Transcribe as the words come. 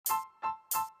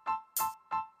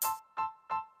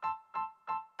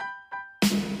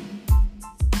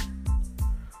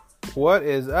What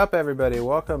is up, everybody?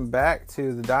 Welcome back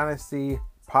to the Dynasty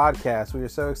Podcast. We are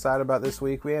so excited about this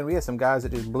week. We had some guys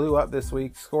that just blew up this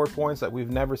week, scored points that we've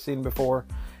never seen before,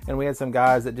 and we had some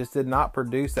guys that just did not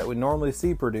produce that we normally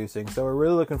see producing. So we're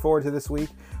really looking forward to this week.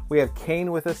 We have Kane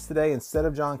with us today instead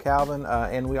of John Calvin,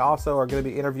 and we also are going to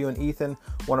be interviewing Ethan,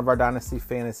 one of our Dynasty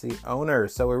Fantasy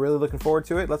owners. So we're really looking forward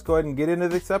to it. Let's go ahead and get into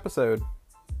this episode.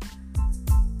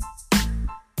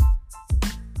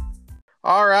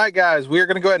 All right, guys, we're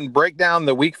going to go ahead and break down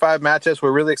the Week 5 matchups.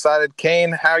 We're really excited.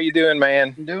 Kane, how are you doing,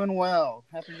 man? I'm doing well.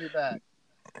 Happy to be back.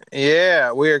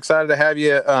 Yeah, we're excited to have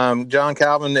you. John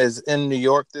Calvin is in New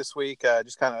York this week,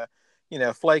 just kind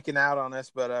of, flaking out on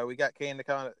us. But we got Kane to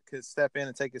kind of step in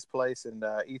and take his place, and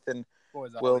Ethan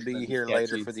will be here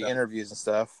later for the interviews and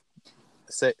stuff.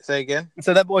 Say again?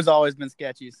 So that boy's always been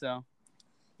sketchy, so.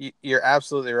 You're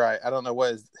absolutely right. I don't know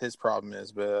what his problem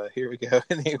is, but here we go.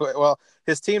 Anyway, well,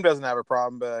 his team doesn't have a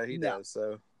problem, but he does.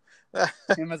 So,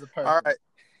 him as a person. All right,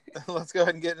 let's go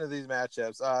ahead and get into these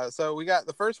matchups. So we got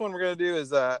the first one we're going to do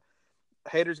is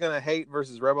Haters Gonna Hate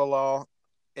versus Rebel Law,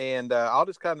 and I'll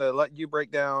just kind of let you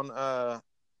break down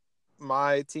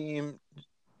my team,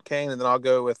 Kane, and then I'll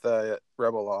go with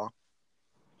Rebel Law.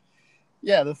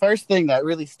 Yeah, the first thing that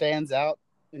really stands out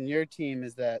in your team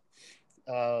is that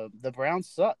the Browns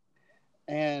suck,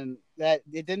 and that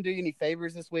it didn't do you any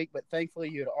favors this week. But thankfully,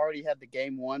 you had already had the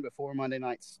game won before Monday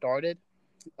night started.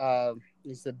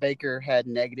 You said Baker had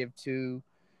 -2,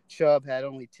 Chubb had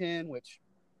only 10, which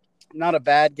not a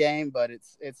bad game, but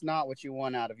it's not what you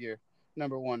want out of your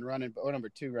number 1 running or number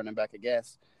 2 running back, I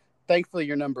guess. Thankfully,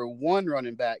 your number 1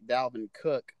 running back, Dalvin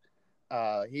Cook,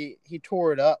 he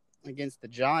tore it up against the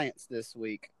Giants this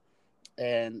week,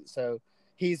 and so.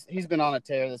 He's been on a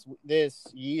tear this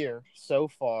year so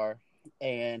far,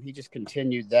 and he just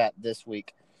continued that this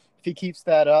week. If he keeps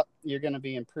that up, you're going to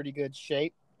be in pretty good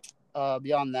shape.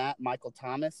 Beyond that, Michael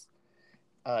Thomas,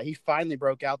 he finally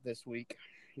broke out this week.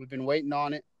 We've been waiting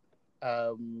on it.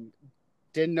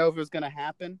 Didn't know if it was going to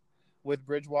happen with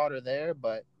Bridgewater there,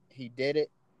 but he did it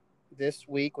this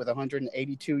week with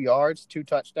 182 yards, 2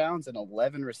 touchdowns, and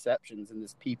 11 receptions in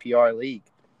this PPR league.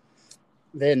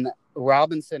 Then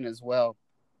Robinson as well.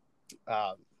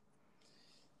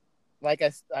 Like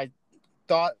I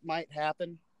thought might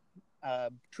happen,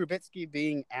 Trubisky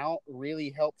being out really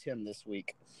helped him this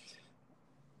week.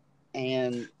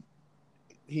 And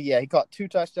he caught 2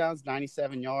 touchdowns,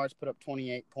 97 yards, put up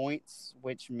 28 points,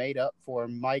 which made up for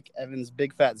Mike Evans'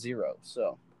 big fat 0.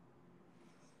 So,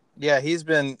 yeah, he's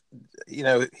been,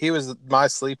 he was my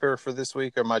sleeper for this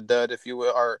week, or my dud, if you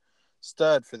will, or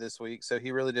stud for this week. So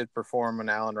he really did perform on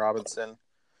Allen Robinson.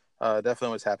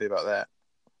 Definitely was happy about that.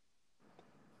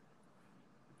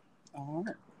 All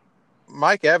right.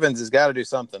 Mike Evans has got to do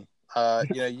something.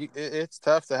 It's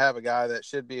tough to have a guy that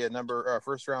should be a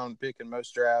first round pick in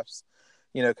most drafts,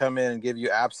 come in and give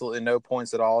you absolutely no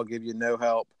points at all, give you no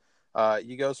help.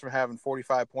 You goes from having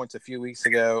 45 points a few weeks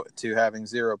ago to having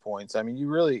 0 points. I mean, you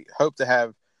really hope to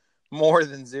have more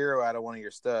than 0 out of one of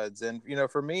your studs. And,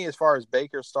 for me, as far as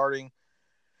Baker starting,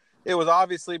 it was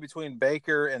obviously between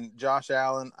Baker and Josh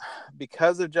Allen.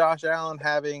 Because of Josh Allen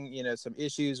having, some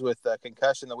issues with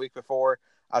concussion the week before,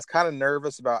 I was kind of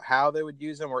nervous about how they would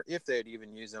use him or if they'd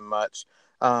even use him much.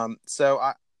 So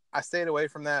I stayed away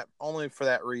from that only for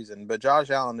that reason. But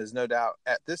Josh Allen is no doubt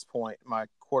at this point my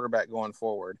quarterback going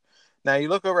forward. Now, you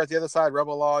look over at the other side,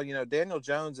 Rebel Law, Daniel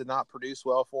Jones did not produce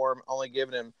well for him, only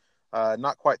giving him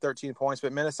not quite 13 points.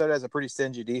 But Minnesota has a pretty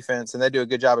stingy defense, and they do a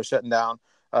good job of shutting down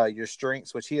your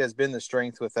strengths, which he has been the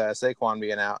strength with Saquon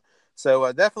being out. So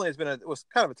definitely it was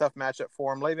kind of a tough matchup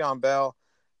for him. Le'Veon Bell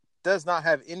does not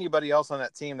have anybody else on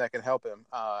that team that can help him.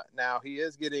 Now he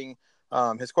is getting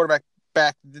his quarterback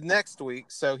back the next week,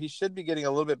 so he should be getting a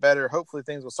little bit better. Hopefully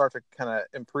things will start to kind of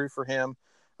improve for him.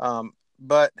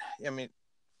 But I mean,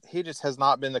 he just has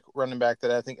not been the running back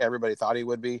that I think everybody thought he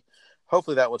would be.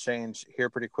 Hopefully that will change here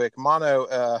pretty quick. Mono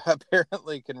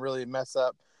apparently can really mess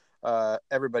up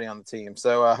everybody on the team.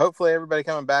 So hopefully everybody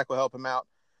coming back will help him out.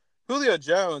 Julio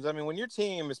Jones, I mean, when your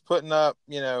team is putting up,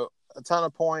 a ton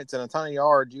of points and a ton of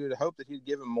yards, you would hope that he'd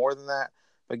give him more than that.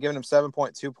 But giving him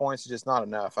 7.2 points is just not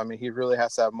enough. I mean, he really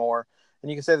has to have more. And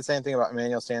you can say the same thing about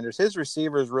Emmanuel Sanders. His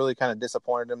receivers really kind of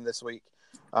disappointed him this week.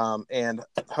 And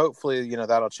hopefully,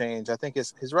 that'll change. I think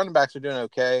his running backs are doing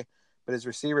okay, but his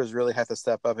receivers really have to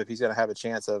step up if he's going to have a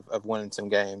chance of winning some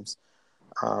games.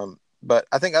 But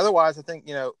I think otherwise,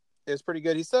 it was pretty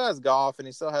good. He still has Goff, and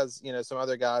he still has, some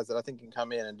other guys that I think can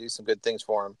come in and do some good things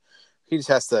for him. He just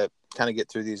has to kind of get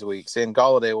through these weeks. And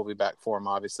Golladay will be back for him,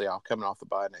 obviously, coming off the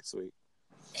bye next week.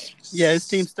 Yeah, his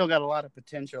team's still got a lot of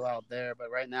potential out there, but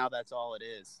right now that's all it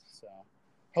is. So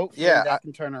hopefully Yeah, that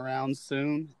can turn around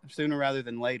sooner rather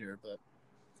than later. But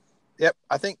yep.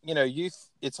 I think, youth,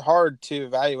 it's hard to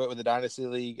evaluate with the Dynasty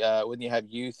League when you have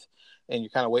youth and you're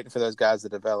kind of waiting for those guys to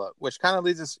develop, which kind of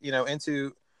leads us,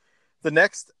 into the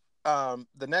next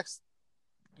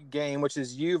game, which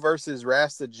is you versus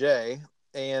Rasta J.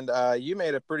 And you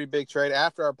made a pretty big trade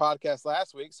after our podcast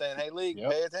last week saying, hey, League,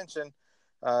 yep. pay attention.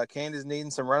 Candy's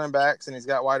needing some running backs and he's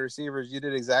got wide receivers. You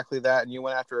did exactly that. And you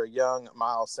went after a young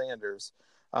Miles Sanders.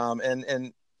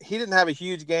 And he didn't have a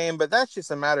huge game, but that's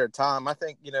just a matter of time. I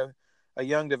think, a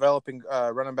young developing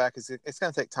running back it's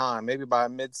going to take time. Maybe by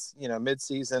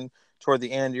mid-season toward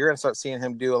the end, you're going to start seeing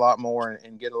him do a lot more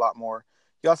and get a lot more.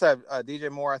 You also have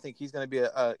DJ Moore. I think he's going to be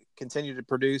continue to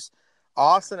produce.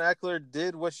 Austin Eckler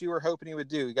did what you were hoping he would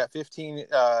do. He got 15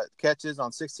 catches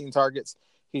on 16 targets.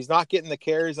 He's not getting the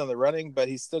carries on the running, but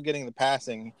he's still getting the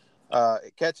passing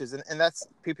catches. And that's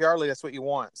PPR league. That's what you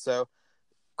want. So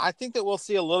I think that we'll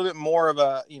see a little bit more of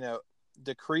a,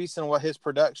 decrease in what his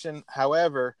production.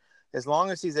 However, as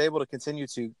long as he's able to continue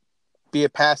to be a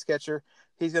pass catcher,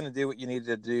 he's going to do what you need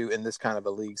to do in this kind of a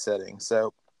league setting.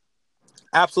 So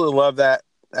absolutely love that.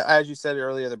 As you said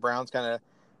earlier, the Browns kind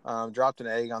of dropped an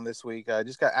egg on this week.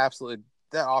 Just got absolutely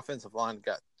 – that offensive line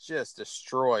got just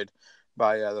destroyed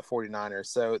by the 49ers.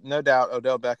 So no doubt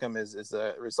Odell Beckham is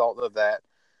a result of that.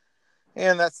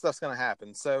 And that stuff's going to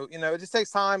happen. So, it just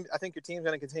takes time. I think your team's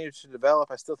going to continue to develop.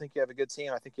 I still think you have a good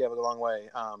team. I think you have a long way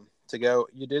to go.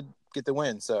 You did get the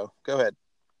win, so go ahead.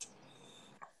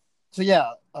 So,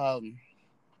 yeah, about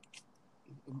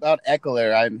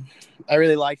Eckler, I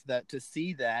really liked that, to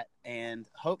see that, and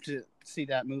hope to see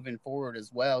that moving forward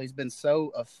as well. He's been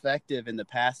so effective in the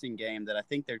passing game that I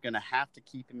think they're going to have to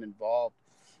keep him involved.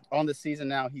 On the season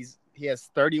now, he has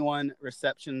 31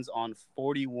 receptions on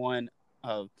 41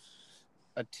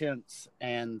 attempts,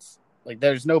 and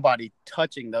there's nobody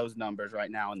touching those numbers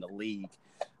right now in the league.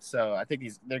 So I think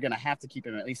they're going to have to keep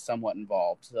him at least somewhat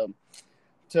involved. So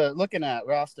looking at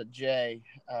Rasta J,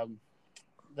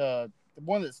 the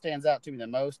one that stands out to me the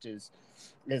most is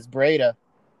Breda.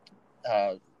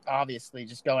 Obviously,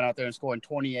 just going out there and scoring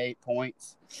 28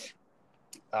 points.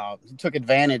 He took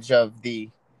advantage of the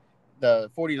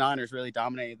 49ers really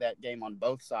dominated that game on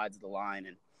both sides of the line,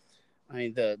 and I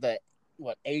mean the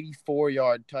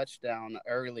 84-yard touchdown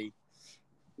early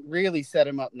really set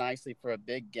him up nicely for a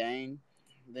big game.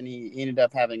 Then he ended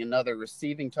up having another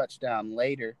receiving touchdown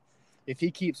later. If he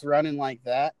keeps running like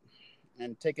that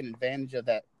and taking advantage of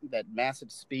that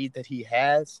massive speed that he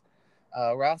has,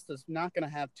 Rasta's not going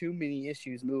to have too many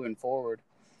issues moving forward.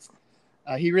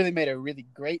 He really made a really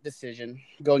great decision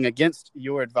going against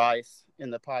your advice in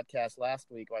the podcast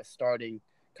last week by starting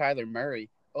Kyler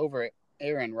Murray over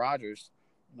Aaron Rodgers.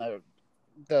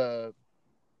 The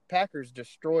Packers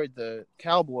destroyed the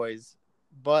Cowboys,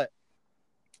 but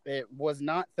it was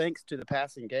not thanks to the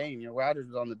passing game. Rodgers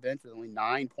was on the bench with only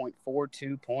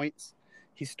 9.42 points.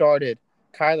 He started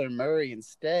Kyler Murray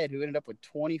instead, who ended up with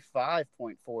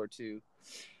 25.42.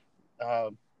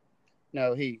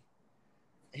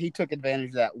 He took advantage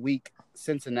of that weak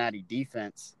Cincinnati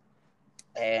defense,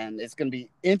 and it's going to be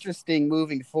interesting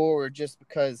moving forward just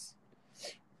because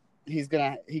he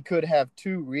could have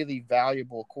two really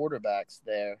valuable quarterbacks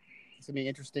there. It's going to be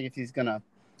interesting if he's going to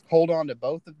hold on to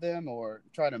both of them or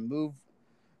try to move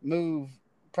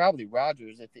probably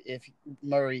Rodgers if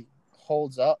Murray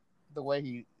holds up the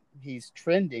way he's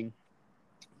trending,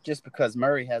 just because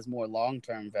Murray has more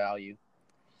long-term value.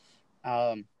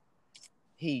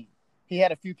 He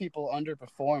had a few people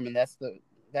underperform, and that's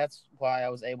why I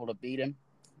was able to beat him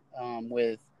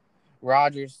with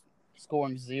Rodgers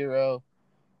scoring 0.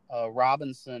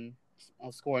 Robinson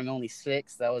scoring only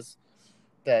 6. That was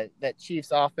that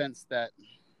Chiefs offense that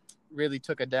really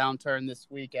took a downturn this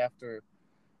week after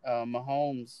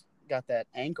Mahomes got that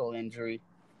ankle injury.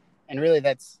 And really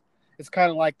it's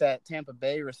kind of like that Tampa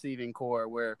Bay receiving core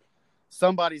where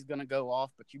somebody's going to go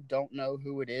off, but you don't know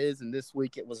who it is. And this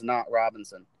week it was not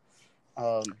Robinson.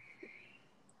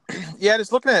 Yeah,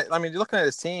 just looking at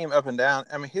his team up and down.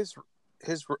 I mean, his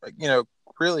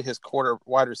really his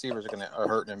wide receivers are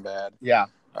hurting him bad. Yeah.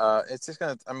 It's just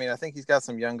I think he's got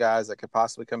some young guys that could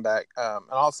possibly come back. And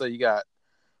also you got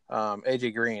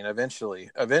AJ Green eventually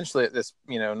at this,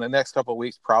 in the next couple of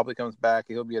weeks probably comes back.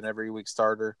 He'll be an every week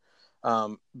starter.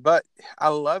 But I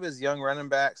love his young running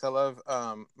backs. I love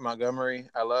Montgomery.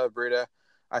 I love Breda.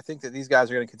 I think that these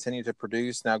guys are going to continue to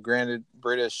produce. Now, granted,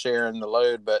 Breda is sharing the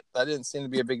load, but that didn't seem to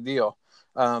be a big deal.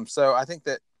 So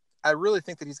I really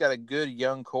think that he's got a good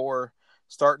young core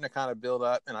starting to kind of build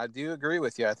up. And I do agree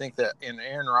with you. I think that in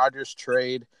Aaron Rodgers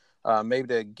trade, maybe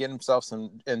to get himself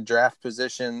some in draft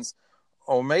positions,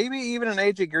 or maybe even an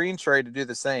AJ Green trade to do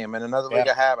the same. In another league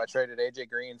Yeah. I traded AJ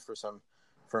Green for some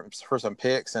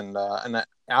picks, and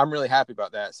I'm really happy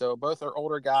about that. So both are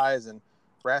older guys, and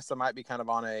Rasta might be kind of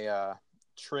on a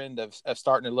trend of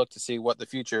starting to look to see what the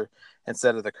future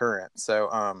instead of the current.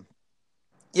 So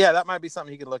yeah, that might be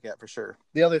something he could look at for sure.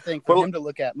 The other thing for him to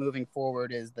look at moving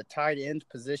forward is the tight end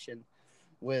position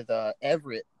with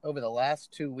Everett over the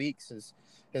last 2 weeks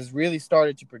has really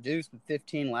started to produce with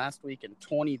 15 last week and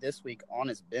 20 this week on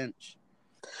his bench.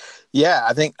 Yeah,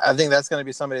 I think that's going to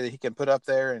be somebody that he can put up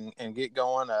there and get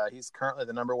going. He's currently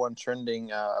the number one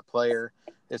trending player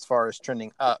as far as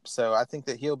trending up. So I think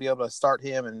that he'll be able to start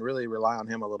him and really rely on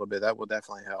him a little bit. That will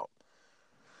definitely help.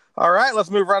 All right, let's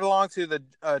move right along to the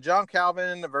John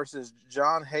Calvin versus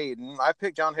John Hayden. I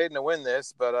picked John Hayden to win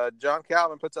this, but John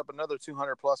Calvin puts up another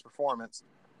 200-plus performance.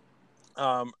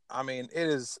 I mean, it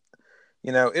is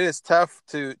tough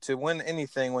to win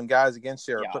anything when guys against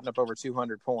you are putting up over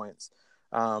 200 points.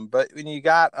 But when you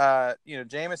got,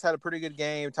 Jameis had a pretty good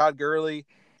game. Todd Gurley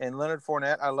and Leonard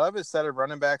Fournette. I love his set of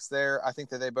running backs there. I think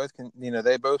that they both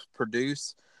they both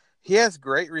produce. He has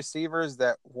great receivers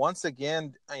that, once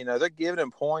again, they're giving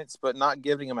him points, but not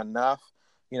giving him enough.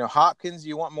 Hopkins,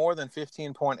 you want more than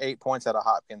 15.8 points out of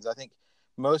Hopkins. I think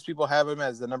most people have him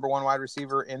as the number one wide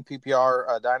receiver in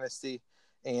PPR Dynasty.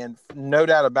 And no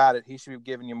doubt about it, he should be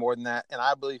giving you more than that. And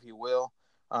I believe he will.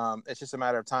 It's just a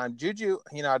matter of time. Juju,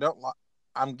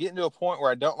 I'm getting to a point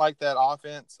where I don't like that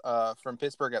offense from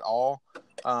Pittsburgh at all.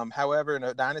 However, in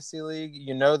a dynasty league,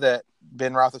 you know that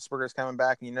Ben Roethlisberger is coming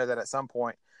back, and you know that at some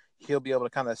point he'll be able to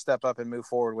kind of step up and move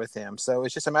forward with him. So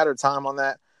it's just a matter of time on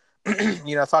that.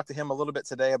 I talked to him a little bit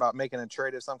today about making a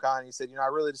trade of some kind. He said, I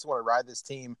really just want to ride this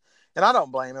team. And I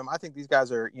don't blame him. I think these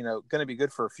guys are, going to be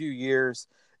good for a few years.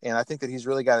 And I think that he's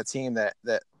really got a team that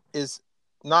is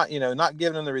not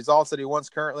giving him the results that he wants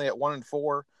currently at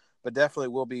 1-4, but definitely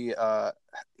will be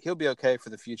he'll be okay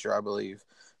for the future, I believe.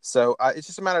 So it's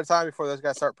just a matter of time before those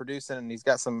guys start producing, and he's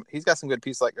got some good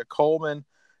pieces like a Coleman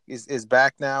is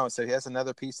back now, and so he has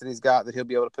another piece that he's got that he'll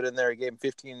be able to put in there. He gave him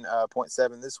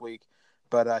 15.7 this week,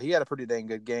 but he had a pretty dang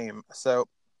good game. So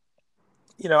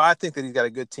I think that he's got a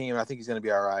good team. I think he's going to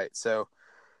be all right. So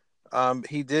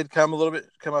he did come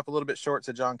up a little bit short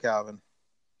to John Calvin.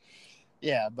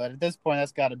 Yeah, but at this point,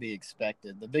 that's got to be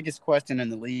expected. The biggest question in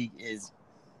the league is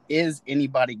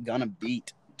anybody going to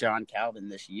beat John Calvin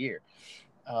this year?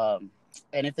 And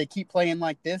if they keep playing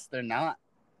like this, they're not.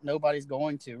 Nobody's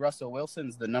going to. Russell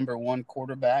Wilson's the number one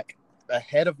quarterback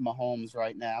ahead of Mahomes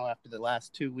right now after the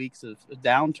last 2 weeks of a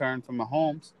downturn from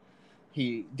Mahomes.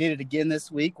 He did it again this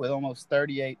week with almost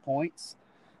 38 points.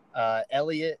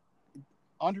 Elliott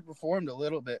underperformed a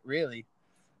little bit, really,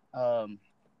 from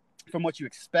what you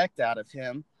expect out of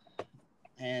him.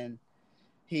 And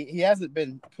he hasn't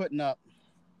been putting up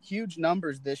huge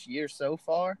numbers this year so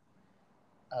far.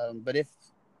 But if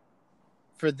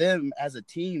for them as a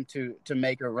team to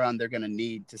make a run, they're going to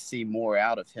need to see more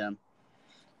out of him.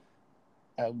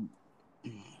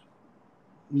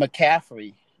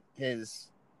 McCaffrey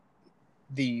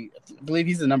I believe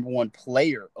he's the number one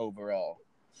player overall.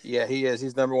 Yeah, he is.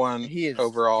 He's number one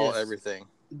overall, everything.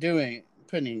 Doing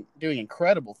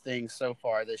incredible things so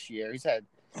far this year. He's had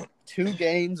 2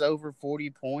 games over 40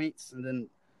 points, and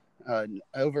then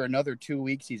over another 2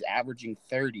 weeks, he's averaging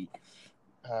 30.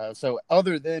 So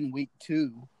other than week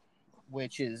 2,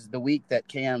 which is the week that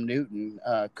Cam Newton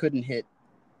couldn't hit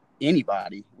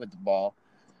anybody with the ball,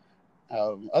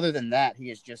 other than that, he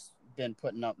has just been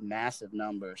putting up massive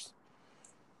numbers.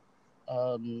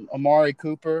 Amari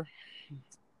Cooper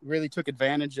really took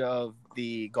advantage of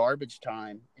the garbage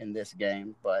time in this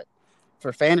game, but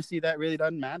for fantasy, that really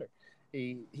doesn't matter.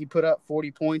 He put up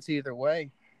 40 points either way,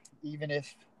 even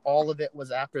if all of it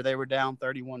was after they were down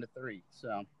 31-3.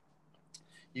 So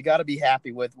you got to be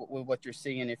happy with what you're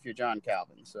seeing if you're John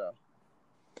Calvin. So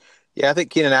yeah, I think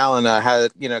Keenan Allen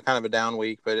had kind of a down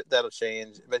week, but that'll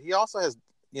change. But he also has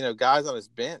guys on his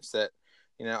bench that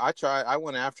I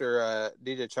went after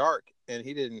DJ Chark, and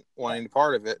he didn't want any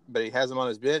part of it, but he has him on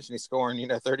his bench, and he's scoring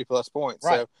 30 plus points.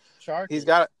 Right. So Chark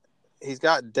he's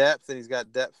got depth, and he's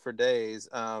got depth for days.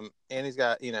 And he's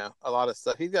got a lot of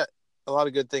stuff. He's got a lot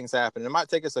of good things happening. It might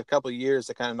take us a couple of years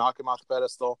to kind of knock him off the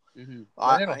pedestal. Mm-hmm.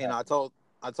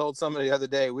 I told somebody the other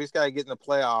day, we just got to get in the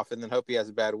playoff and then hope he has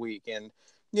a bad week. And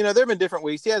there have been different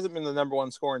weeks. He hasn't been the number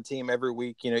one scoring team every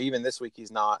week. Even this week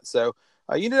he's not. So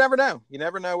you never know. You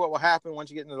never know what will happen once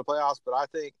you get into the playoffs. But I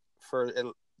think for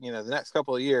the next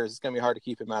couple of years, it's going to be hard to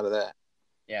keep him out of that.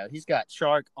 Yeah, he's got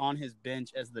Chark on his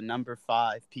bench as the number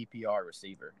 5 PPR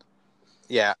receiver.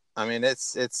 Yeah, I mean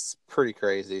it's pretty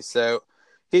crazy. So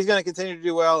he's going to continue to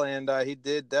do well, and he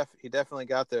definitely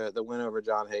got the win over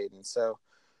John Hayden. So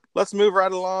let's move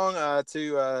right along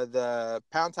to the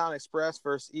Pound Town Express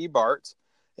versus E-Bart,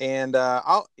 and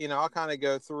I'll kind of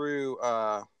go through.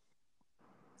 Let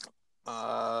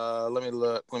me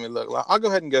look. I'll go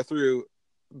ahead and go through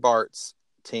Bart's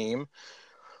team.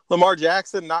 Lamar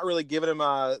Jackson, not really giving him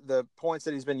the points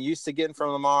that he's been used to getting from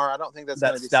Lamar. I don't think that's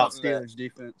going to be stout something Steelers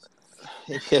defense.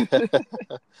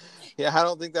 Yeah, I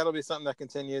don't think that'll be something that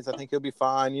continues. I think he'll be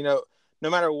fine. No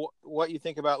matter what you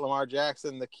think about Lamar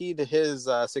Jackson, the key to his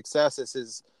success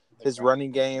is his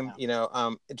running game.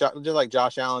 Just like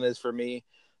Josh Allen is for me.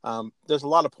 There's a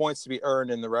lot of points to be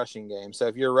earned in the rushing game. So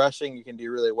if you're rushing, you can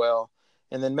do really well.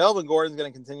 And then Melvin Gordon's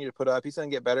going to continue to put up. He's going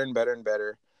to get better and better and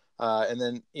better. And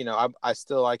then, I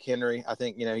still like Henry. I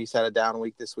think, he's had a down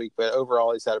week this week, but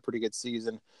overall he's had a pretty good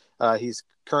season. He's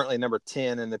currently number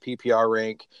 10 in the PPR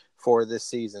rank for this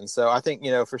season. So I think,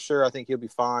 for sure, I think he'll be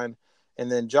fine.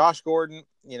 And then Josh Gordon's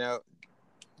a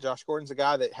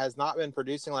guy that has not been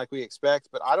producing like we expect,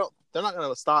 but they're not going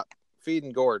to stop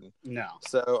feeding Gordon. No.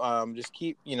 So just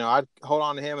keep, I'd hold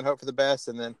on to him and hope for the best.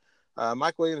 And then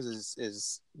Mike Williams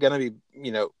is going to be,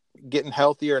 getting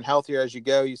healthier and healthier as you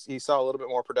go. You saw a little bit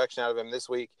more production out of him this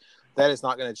week. That is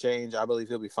not going to change. I believe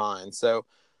he'll be fine. So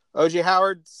OJ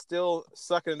Howard still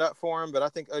sucking it up for him, but I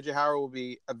think OJ Howard will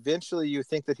be eventually. You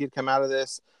think that he'd come out of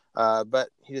this, but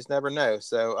you just never know.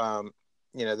 So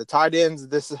the tight ends in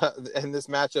this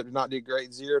matchup did not do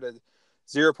great.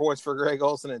 0 points for Greg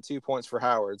Olsen and 2 points for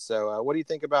Howard. So what do you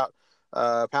think about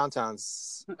Pound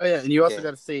Town's? Oh yeah, and you also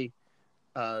got to see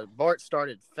Bart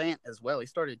started Fant as well. He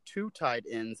started 2 tight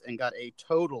ends and got a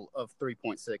total of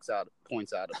 3.6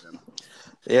 points out of them.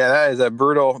 Yeah, that is a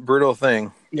brutal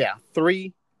thing. Yeah,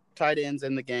 3 tight ends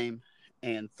in the game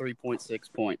and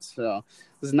 3.6 points. So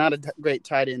this is not a great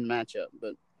tight end matchup,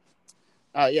 but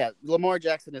Lamar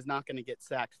Jackson is not going to get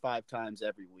sacked 5 times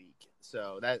every week.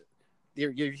 So that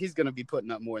he's going to be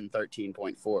putting up more than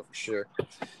 13.4 for sure.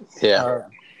 Yeah.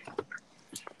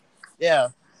 Yeah.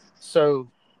 So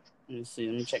let me see.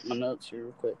 Let me check my notes here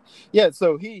real quick. Yeah.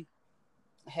 So he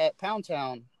had Pound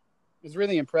Town was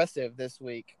really impressive this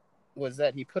week. Was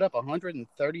that he put up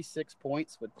 136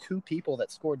 points with 2 people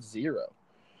that scored 0.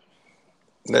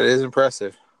 That is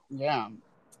impressive. Yeah.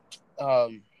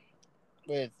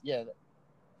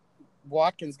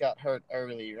 Watkins got hurt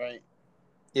early, right?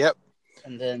 Yep.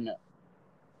 And then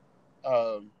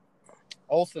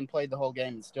Olsen played the whole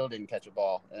game and still didn't catch a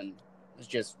ball. And it's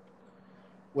just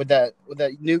with that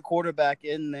new quarterback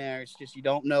in there, it's just you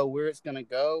don't know where it's going to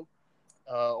go.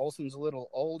 Olsen's a little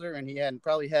older, and he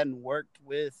probably hadn't worked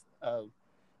with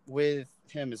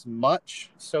him as much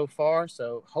so far.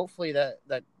 So hopefully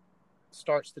that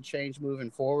starts to change moving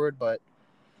forward. But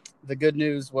the good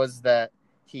news was that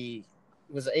he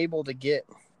was able to get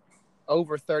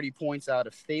over 30 points out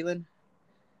of Thielen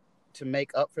to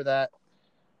make up for that.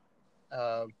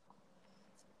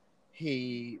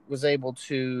 He was able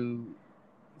to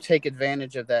take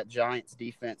advantage of that Giants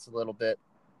defense a little bit,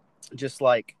 just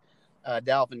like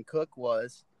Dalvin Cook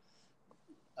was.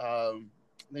 Then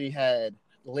you had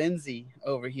Lindsey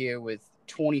over here with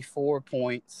 24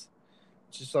 points,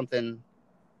 which is something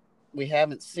we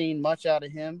haven't seen much out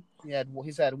of him.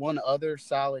 He's had one other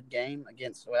solid game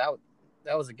against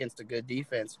that was against a good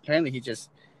defense. Apparently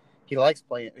he likes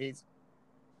playing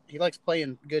he likes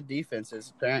playing good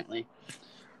defenses apparently,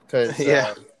 because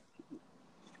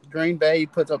Green Bay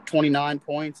puts up 29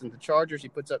 points and the Chargers he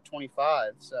puts up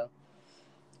 25. So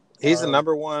he's the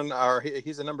number 1 or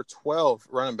he's the number 12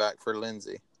 running back for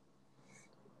Lindsey.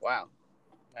 Wow.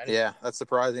 That's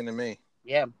surprising to me.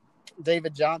 Yeah.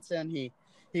 David Johnson,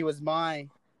 he was my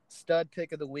stud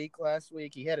pick of the week last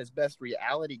week. He had his best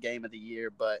reality game of the year,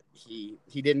 but he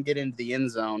didn't get into the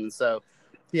end zone. And so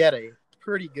he had a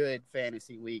pretty good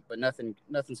fantasy week, but nothing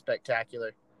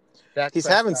spectacular. He's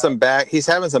having some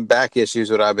back issues,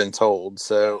 what I've been told.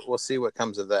 So we'll see what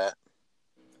comes of that.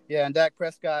 Yeah, and Dak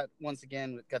Prescott once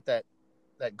again got that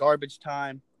garbage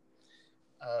time.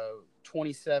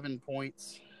 27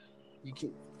 points.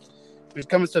 When it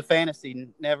comes to fantasy,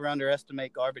 never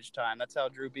underestimate garbage time. That's how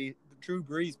Drew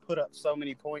Brees put up so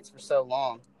many points for so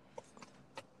long.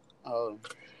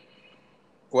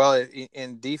 Well,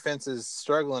 in defenses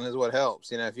struggling is what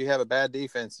helps. If you have a bad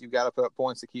defense, you've got to put up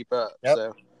points to keep up. Yep.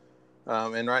 So,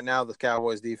 and right now the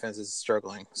Cowboys defense is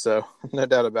struggling. So no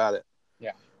doubt about it.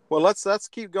 Yeah. Well, let's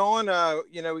keep going.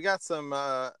 We got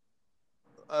some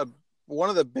one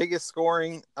of the biggest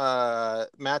scoring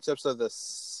matchups of the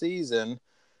season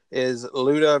is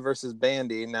Luda versus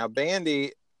Bandy. Now,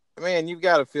 Bandy, man, you've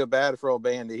got to feel bad for old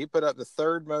Bandy. He put up the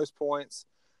 3rd most points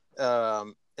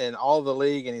in in all the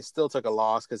league, and he still took a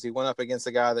loss because he went up against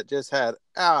a guy that just had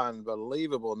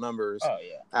unbelievable numbers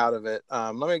out of it.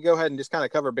 Let me go ahead and just kind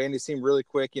of cover Bandy's team really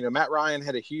quick. Matt Ryan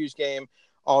had a huge game,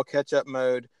 all catch-up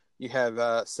mode. You have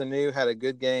Sanu had a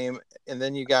good game, and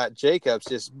then you got Jacobs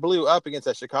just blew up against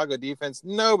that Chicago defense.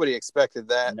 Nobody expected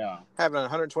that. No. Having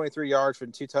 123 yards for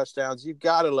 2 touchdowns. You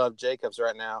got to love Jacobs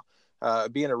right now.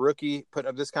 Being a rookie, putting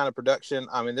up this kind of production,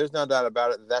 I mean, there's no doubt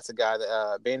about it. That's a guy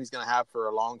that Bandy's going to have for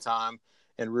a long time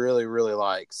and really, really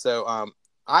like. So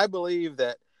I believe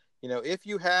that, if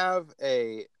you have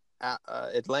a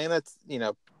Atlanta,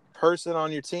 person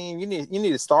on your team, you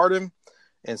need to start him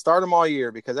and start him all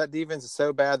year because that defense is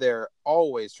so bad. They're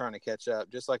always trying to catch up,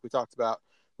 just like we talked about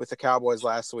with the Cowboys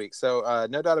last week. So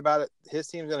no doubt about it, his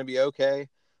team's going to be okay.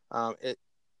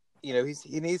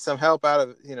 He needs some help out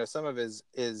of, some of his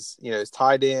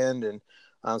tight end and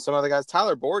some other guys.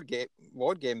 Tyler Boyd gave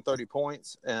him 30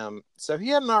 points. So he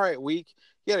had an all right week.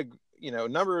 He had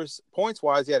numbers points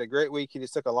wise, he had a great week. He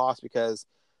just took a loss because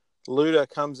Luda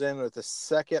comes in with the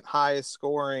second highest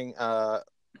scoring,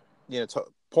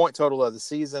 point total of the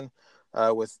season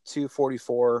with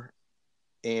 244.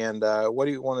 And what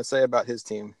do you want to say about his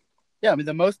team? Yeah, I mean,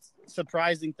 the most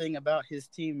surprising thing about his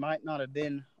team might not have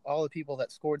been all the people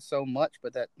that scored so much,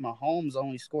 but that Mahomes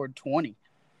only scored 20.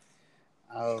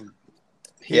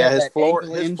 His floor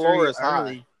is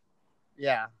high.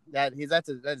 Yeah, that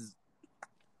is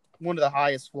one of the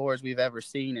highest floors we've ever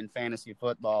seen in fantasy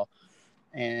football.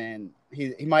 And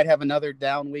he might have another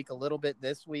down week a little bit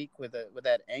this week with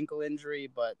that ankle injury,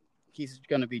 but he's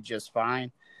going to be just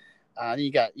fine.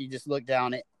 You just look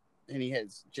down it, and he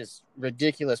has just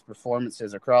ridiculous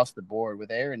performances across the board with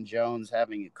Aaron Jones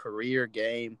having a career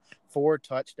game, 4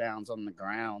 touchdowns on the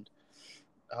ground.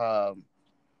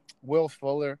 Will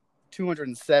Fuller,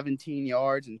 217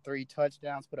 yards and 3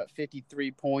 touchdowns, put up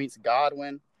 53 points.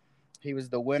 Godwin, he was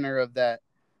the winner of that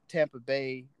Tampa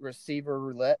Bay receiver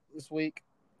roulette this week.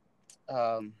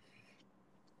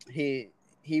 He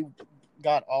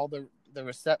got all the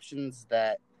receptions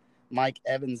that Mike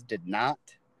Evans did not.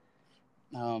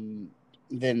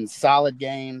 Then solid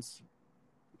games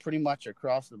pretty much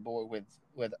across the board with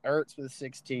Ertz with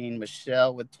 16,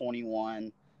 Michelle with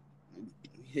 21.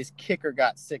 His kicker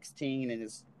got 16, and the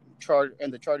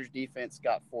Chargers defense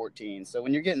got 14. So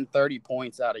when you're getting 30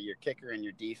 points out of your kicker and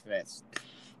your defense,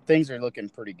 things are looking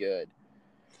pretty good.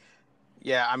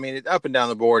 Yeah, I mean, up and down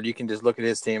the board, you can just look at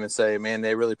his team and say, man,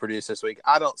 they really produced this week.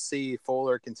 I don't see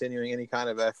Fuller continuing any kind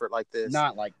of effort like this.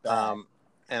 Not like that.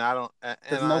 And I don't –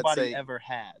 because nobody ever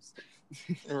has.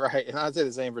 Right, and I'd say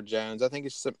the same for Jones. I think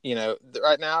it's just,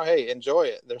 right now, hey, enjoy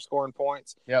it. They're scoring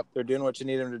points. Yep. They're doing what you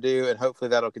need them to do, and hopefully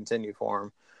that'll continue for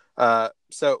them.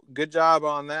 So good job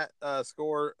on that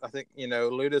score. I think,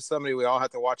 Luda's somebody we all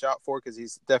have to watch out for because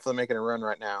he's definitely making a run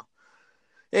right now.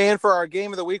 And for our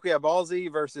game of the week, we have Ballsy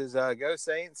versus Go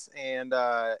Saints. And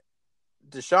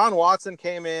Deshaun Watson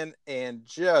came in and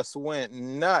just went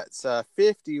nuts.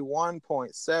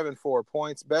 51.74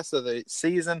 points, best of the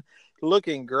season,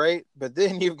 looking great. But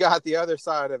then you've got the other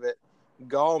side of it.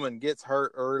 Gallman gets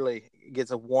hurt early,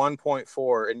 gets a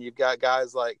 1.4. And you've got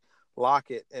guys like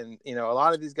Lockett. And, a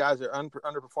lot of these guys are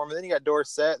underperforming. Then you got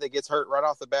Dorsett that gets hurt right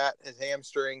off the bat, his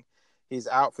hamstring. He's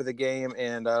out for the game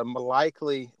and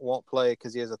likely won't play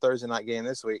because he has a Thursday night game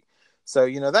this week. So,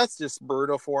 that's just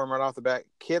brutal for him right off the bat.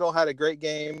 Kittle had a great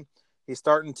game. He's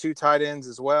starting 2 tight ends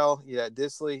as well. Yeah,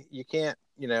 Disley. You can't,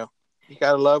 you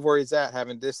got to love where he's at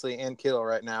having Disley and Kittle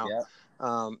right now. Yeah.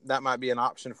 That might be an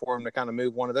option for him to kind of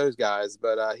move one of those guys.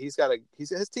 But his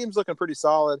team's looking pretty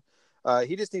solid.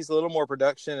 He just needs a little more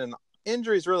production, and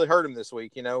injuries really hurt him this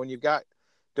week. When you've got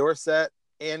Dorsett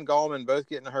and Gallman both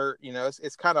getting hurt,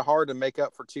 it's kind of hard to make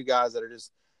up for 2 guys that are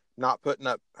just not putting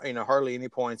up, hardly any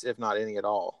points, if not any at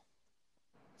all.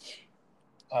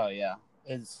 Oh yeah,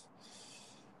 he's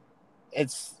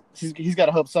got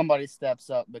to hope somebody steps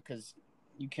up because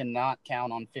you cannot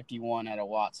count on 51 out of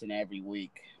Watson every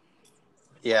week.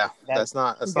 Yeah, that's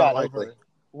not likely.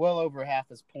 Well over half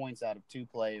his points out of 2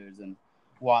 players, and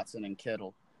Watson and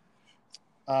Kittle.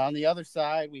 On the other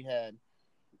side, we had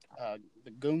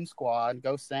the Goon Squad,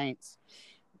 Go Saints.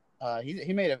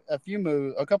 He made a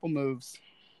couple moves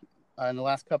in the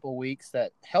last couple of weeks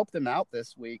that helped him out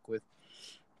this week with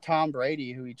Tom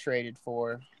Brady, who he traded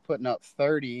for, putting up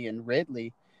 30, and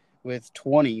Ridley with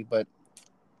 20. But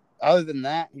other than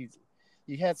that,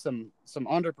 he had some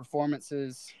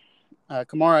underperformances.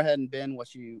 Kamara hadn't been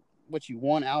what you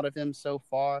want out of him so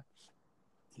far.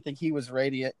 I think he was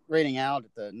rating out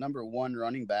at the number 1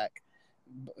 running back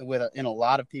in a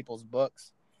lot of people's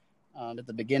books at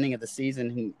the beginning of the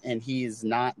season, and he is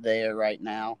not there right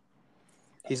now.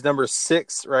 He's number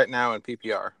 6 right now in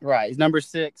PPR. Right, he's number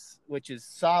 6, which is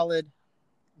solid,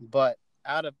 but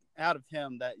out of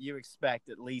him that you expect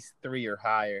at least 3 or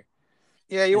higher.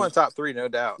 Yeah, you want top 3, no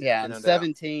doubt. Yeah, no and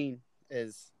 17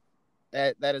 is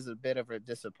that is a bit of a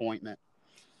disappointment.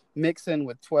 Mixon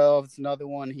with 12 is another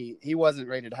one. He wasn't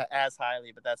rated as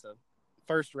highly, but that's a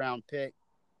first round pick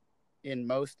in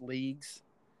most leagues,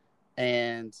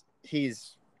 and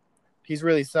he's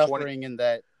really suffering in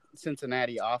that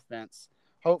Cincinnati offense.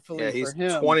 Hopefully he's for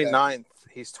him, 29th.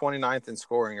 He's 29th in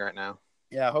scoring right now.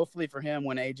 Yeah, hopefully for him,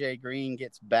 when AJ Green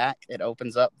gets back, it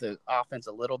opens up the offense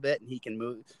a little bit, and he can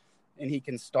move, and he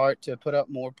can start to put up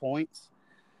more points.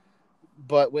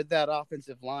 But with that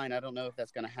offensive line, I don't know if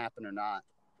that's going to happen or not.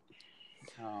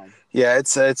 Yeah,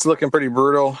 it's looking pretty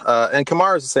brutal. And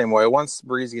Kamara's the same way. Once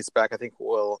Breeze gets back, I think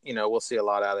we'll see a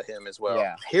lot out of him as well.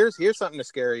 Yeah. Here's something to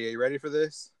scare you. You ready for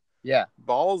this? Yeah.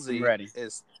 Ballsy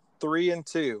is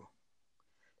 3-2.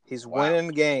 He's winning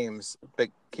games, but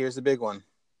here's the big one.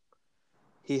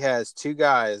 He has 2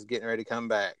 guys getting ready to come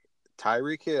back: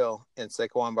 Tyreek Hill and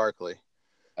Saquon Barkley.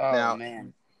 Oh, now,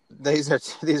 man. These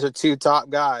are 2 top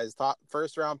guys, top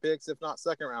first round picks, if not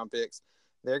second round picks.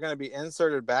 They're going to be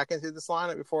inserted back into this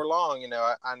lineup before long.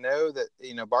 I know that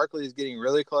Barkley is getting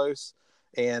really close,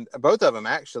 and both of them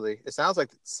actually. It sounds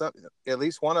like at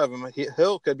least one of them,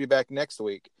 Hill, could be back next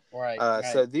week. Right.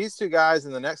 So these 2 guys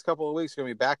in the next couple of weeks are going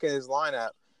to be back in his lineup,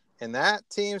 and that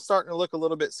team's starting to look a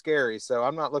little bit scary. So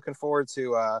I'm not looking forward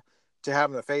to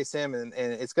having to face him, and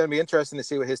it's going to be interesting to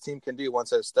see what his team can do once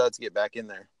those studs get back in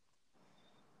there.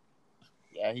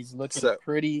 Yeah, he's looking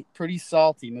pretty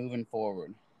salty moving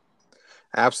forward.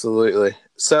 Absolutely.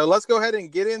 So let's go ahead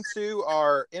and get into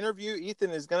our interview.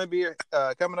 Ethan is going to be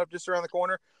coming up just around the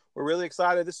corner. We're really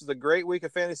excited. This is a great week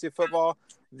of fantasy football.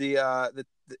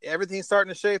 Everything's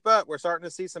starting to shape up. We're starting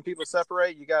to see some people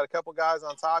separate. You got a couple guys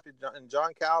on top, and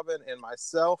John Calvin and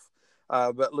myself.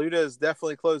 But Luda is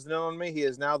definitely closing in on me. He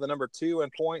is now the number 2 in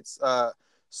points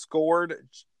scored,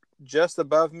 just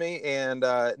above me, and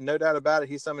no doubt about it,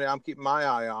 he's somebody I'm keeping my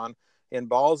eye on. And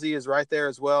Ballsy is right there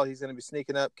as well. He's going to be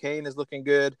sneaking up. Kane is looking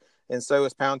good, and so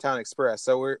is Pound Town Express.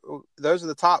 So those are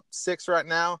the top 6 right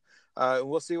now.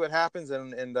 We'll see what happens,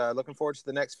 and looking forward to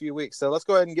the next few weeks. So let's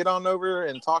go ahead and get on over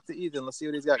and talk to Ethan. Let's see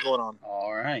what he's got going on.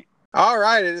 All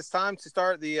right. It is time to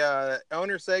start the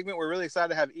owner segment. We're really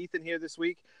excited to have Ethan here this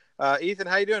week. Ethan,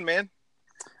 how you doing, man?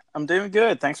 I'm doing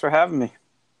good. Thanks for having me.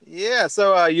 Yeah,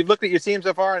 so you've looked at your team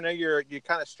so far. I know you're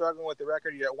kind of struggling with the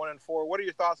record. You're at 1-4. What are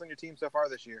your thoughts on your team so far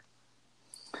this year?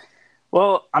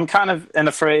 Well, I'm kind of in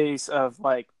the phase of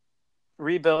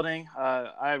rebuilding.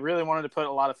 I really wanted to put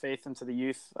a lot of faith into the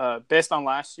youth. Based on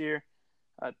last year,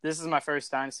 this is my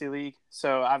first Dynasty League.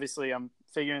 So obviously I'm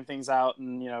figuring things out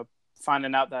and,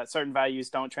 finding out that certain values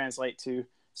don't translate to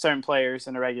certain players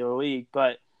in a regular league.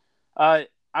 But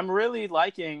I'm really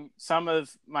liking some of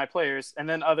my players, and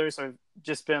then others have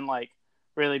just been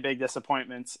really big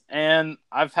disappointments. And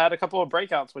I've had a couple of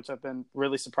breakouts, which I've been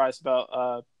really surprised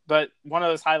about. But one of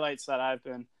those highlights that I've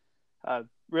been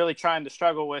really trying to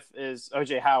struggle with is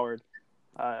O.J. Howard.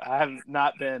 I have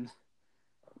not been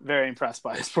very impressed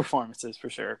by his performances for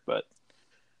sure. But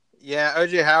yeah,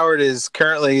 O.J. Howard is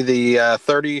currently the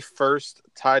 31st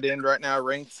tight end right now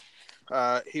ranked.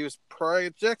 He was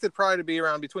projected probably to be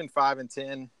around between 5 and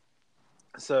 10.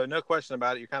 So no question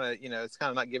about it. You're kind of, it's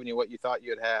kind of not giving you what you thought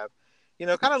you'd have.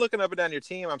 Kind of looking up and down your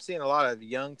team, I'm seeing a lot of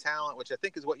young talent, which I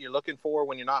think is what you're looking for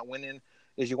when you're not winning.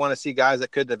 Is you want to see guys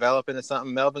that could develop into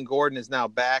something. Melvin Gordon is now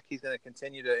back. He's going to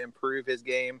continue to improve his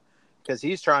game because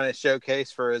he's trying to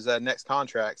showcase for his next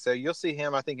contract. So you'll see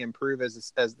him, I think, improve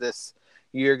as this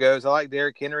year goes. I like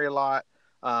Derrick Henry a lot.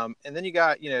 And then you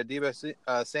got,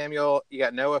 Deebo Samuel. You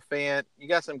got Noah Fant. You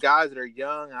got some guys that are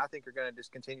young and I think are going to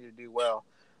just continue to do well.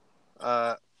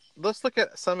 Let's look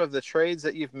at some of the trades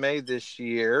that you've made this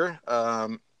year.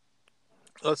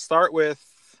 Let's start with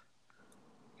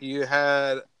you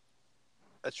had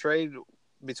a trade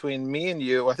between me and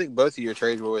you. I think both of your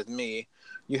trades were with me.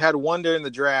 You had one during the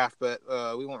draft, but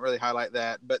we won't really highlight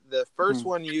that. But the first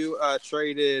one you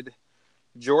traded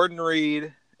Jordan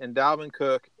Reed and Dalvin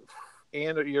Cook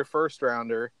and your first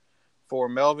rounder for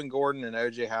Melvin Gordon and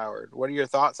O.J. Howard. What are your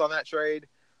thoughts on that trade?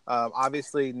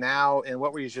 Obviously now, and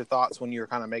what were your thoughts when you were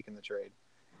kind of making the trade?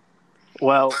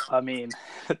 Well, I mean,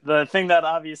 the thing that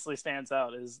obviously stands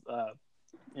out is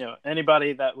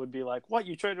anybody that would be like, what,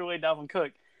 you traded away Dalvin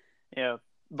Cook?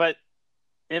 But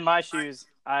in my shoes,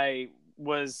 I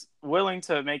was willing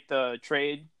to make the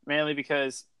trade mainly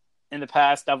because in the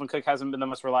past, Dalvin Cook hasn't been the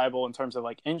most reliable in terms of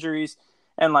injuries.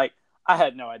 And I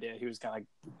had no idea he was going to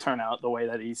turn out the way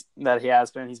that he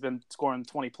has been. He's been scoring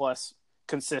 20 plus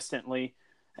consistently.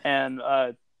 And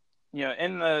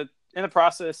in the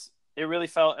process, it really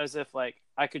felt as if like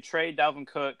I could trade Dalvin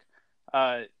Cook,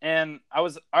 and I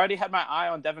was already had my eye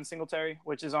on Devin Singletary,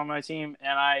 which is on my team,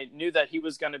 and I knew that he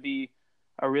was going to be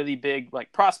a really big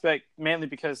like prospect, mainly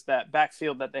because that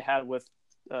backfield that they had with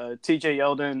T.J.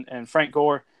 Yeldon and Frank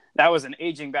Gore, that was an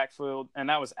aging backfield, and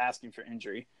that was asking for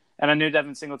injury. And I knew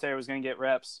Devin Singletary was going to get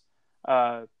reps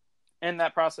in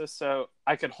that process, so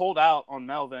I could hold out on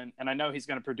Melvin, and I know he's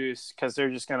going to produce because they're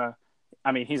just going to.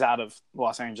 I mean, he's out of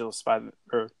Los Angeles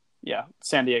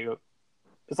San Diego.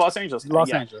 It's Los Angeles.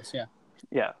 Angeles, yeah.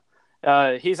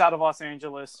 Yeah. He's out of Los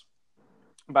Angeles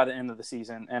by the end of the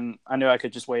season, and I knew I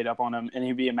could just wait up on him, and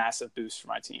he'd be a massive boost for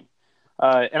my team.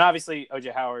 And obviously,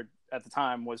 O.J. Howard at the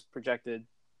time was projected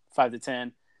 5 to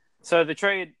 10. So the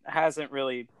trade hasn't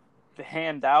really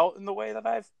panned out in the way that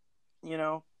I've,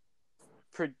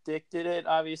 predicted it,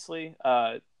 obviously.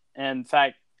 In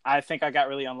fact, I think I got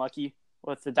really unlucky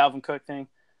with the Dalvin Cook thing.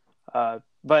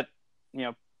 But,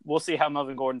 we'll see how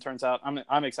Melvin Gordon turns out.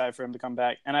 I'm excited for him to come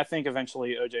back. And I think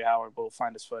eventually O.J. Howard will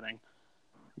find his footing.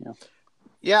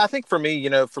 Yeah, I think for me,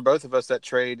 for both of us, that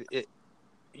trade,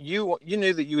 you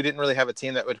knew that you didn't really have a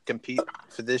team that would compete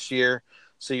for this year.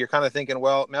 So you're kind of thinking,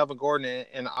 well, Melvin Gordon,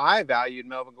 and I valued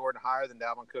Melvin Gordon higher than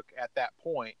Dalvin Cook at that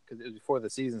point because it was before the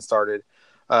season started.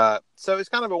 So it's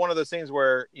kind of one of those things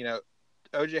where,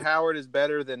 O.J. Howard is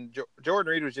better than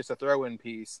Jordan Reed was just a throw-in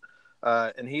piece.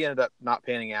 And he ended up not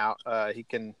panning out. He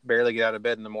can barely get out of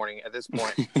bed in the morning at this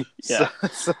point. Yeah.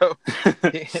 So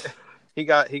he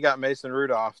got Mason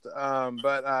Rudolph.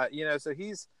 So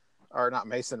he's or not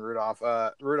Mason Rudolph.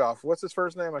 Rudolph. What's his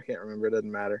first name? I can't remember. It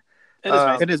doesn't matter.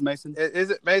 It is Mason.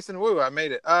 Is it Mason? Woo! I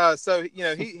made it. So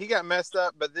he got messed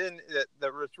up, but then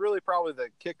it's really probably the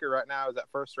kicker right now is that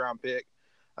first round pick,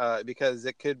 because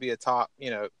it could be a top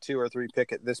 2 or 3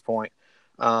 pick at this point.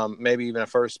 Maybe even a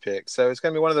first pick. So it's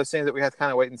going to be one of those things that we have to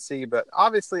kind of wait and see. But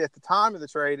obviously, at the time of the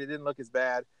trade, it didn't look as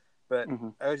bad. But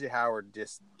O.J. Howard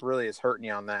just really is hurting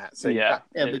you on that. So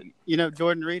but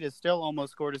Jordan Reed has still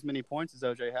almost scored as many points as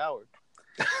O.J. Howard.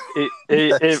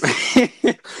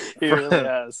 It really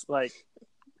has. Like,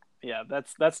 yeah,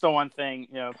 that's the one thing,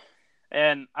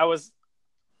 And I was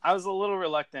a little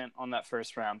reluctant on that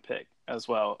first round pick as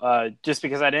well, just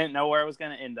because I didn't know where I was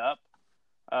going to end up.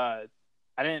 I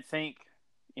didn't think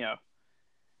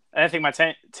my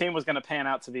team was going to pan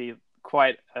out to be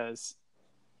quite as,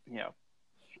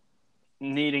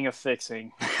 needing a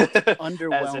fixing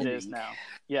as it is now.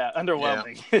 Yeah,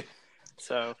 underwhelming. Yeah.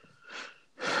 So,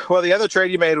 well, the other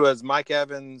trade you made was Mike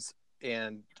Evans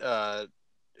and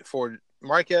for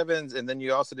Mike Evans, and then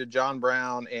you also did John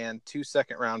Brown and 2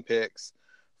 second-round picks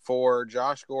for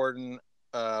Josh Gordon,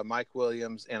 Mike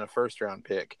Williams, and a first-round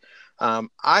pick.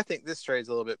 I think this trade's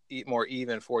a little bit more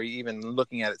even for you, even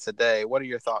looking at it today. What are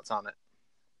your thoughts on it?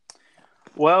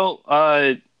 Well,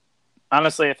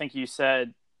 honestly, I think you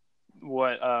said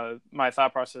what my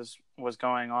thought process was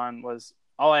going on was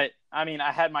I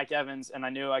had Mike Evans, and I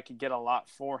knew I could get a lot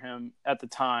for him at the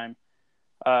time.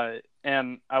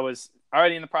 And I was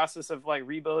already in the process of like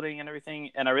rebuilding and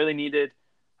everything, and I really needed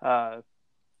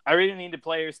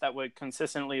players that would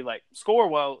consistently like score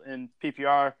well in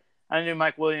PPR. I knew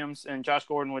Mike Williams and Josh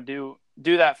Gordon would do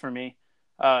that for me.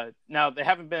 Now they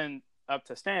haven't been up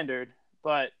to standard,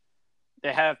 but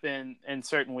they have been in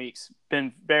certain weeks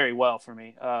been very well for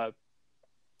me.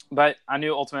 But I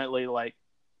knew ultimately like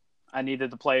I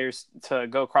needed the players to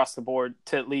go across the board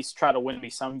to at least try to win me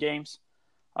some games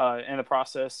in the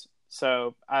process.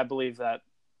 So I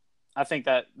think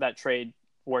that trade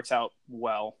works out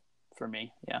well for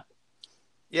me. Yeah.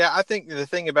 Yeah, I think the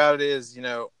thing about it is,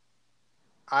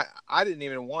 I didn't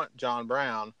even want John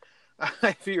Brown.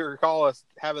 If you recall us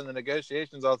having the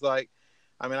negotiations, I was like,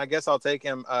 I guess I'll take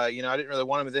him. I didn't really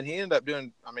want him, but then he ended up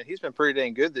doing. He's been pretty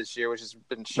dang good this year, which has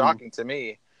been shocking to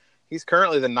me. He's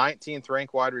currently the 19th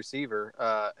ranked wide receiver,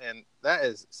 and that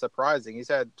is surprising. He's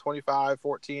had 25,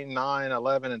 14, 9,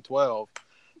 11, and 12.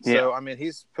 So,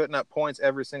 he's putting up points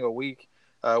every single week,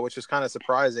 which is kind of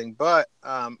surprising. But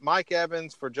Mike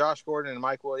Evans for Josh Gordon and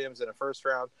Mike Williams in a first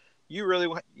round, you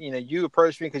really, you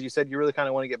approached me because you said you really kind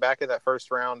of want to get back in that first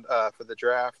round for the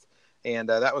draft. And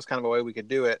that was kind of a way we could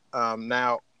do it.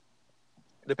 Now,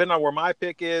 depending on where my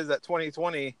pick is at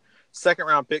 2020, second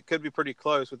round pick could be pretty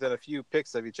close within a few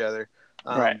picks of each other.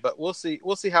 Right. But we'll see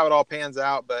how it all pans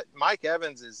out. But Mike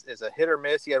Evans is a hit or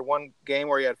miss. He had one game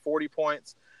where he had 40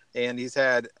 points, and he's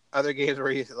had other games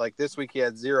where like this week he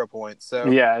had 0 points. So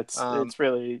yeah, it's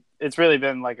really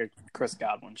been like a Chris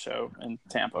Godwin show in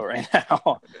Tampa right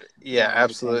now. Yeah,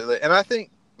 absolutely. And I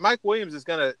think Mike Williams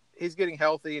he's getting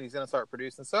healthy and he's gonna start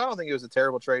producing. So I don't think it was a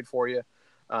terrible trade for you.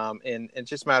 And it's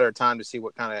just a matter of time to see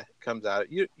what kind of comes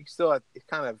out. You still have,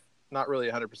 kind of not really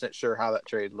 100% sure how that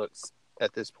trade looks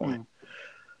at this point.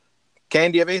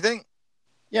 Kane, do you have anything?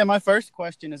 Yeah, my first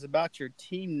question is about your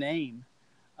team name.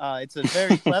 It's a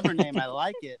very clever name. I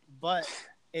like it, but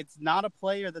it's not a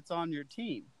player that's on your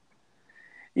team.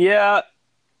 Yeah,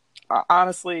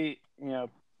 honestly,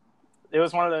 it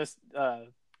was one of those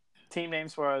team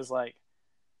names where I was like,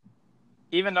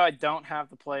 even though I don't have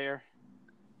the player,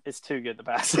 it's too good to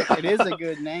pass. It is a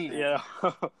good name. Yeah.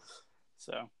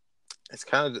 So it's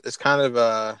kind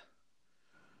of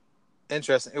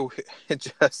interesting.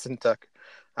 Justin Tucker.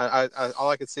 I all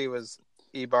I could see was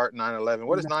Ebart 9/11.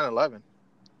 What is 9/11?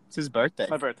 It's his birthday.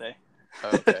 My birthday. Oh,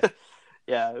 okay.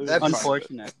 Yeah, that's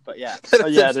unfortunate, but yeah.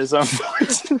 Yeah, it is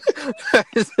unfortunate. That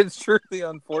is a truly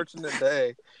unfortunate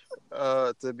day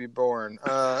to be born.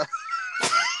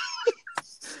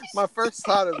 My first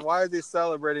thought is, why is he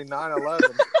celebrating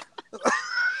 9/11?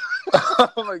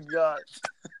 Oh my gosh.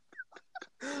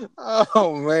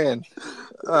 Oh man.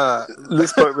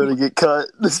 This part better get cut.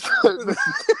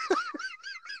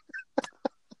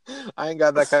 I ain't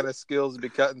got that kind of skills to be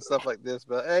cutting stuff like this,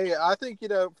 but hey, I think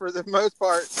for the most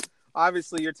part,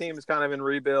 obviously your team is kind of in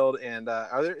rebuild. And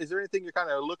is there anything you're kind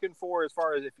of looking for as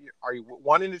far as are you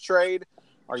wanting to trade?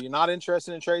 Are you not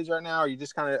interested in trades right now? Are you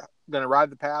just kind of going to ride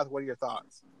the path? What are your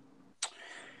thoughts?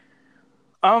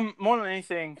 More than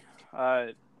anything,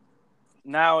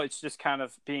 now it's just kind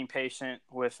of being patient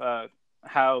with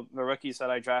how the rookies that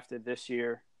I drafted this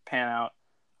year pan out.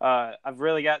 I've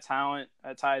really got talent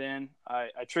at tight end. I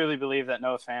truly believe that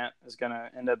Noah Fant is going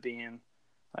to end up being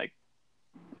like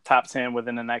top 10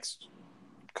 within the next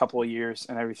couple of years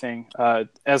and everything.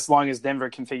 As long as Denver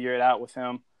can figure it out with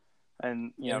him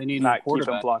and not keep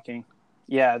him blocking.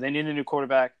 Yeah, they need a new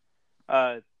quarterback.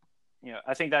 I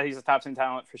think that he's a top 10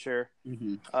 talent for sure.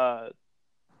 Mm-hmm.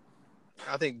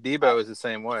 I think Debo is the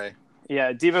same way.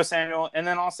 Yeah, Debo Samuel, and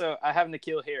then also I have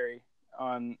N'Keal Harry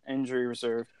on injury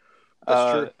reserve.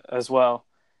 That's true as well.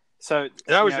 So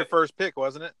that was your first pick,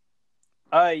 wasn't it?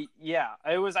 Yeah,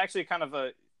 it was actually kind of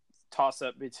a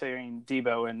toss-up between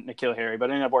Debo and N'Keal Harry, but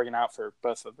it ended up working out for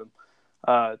both of them.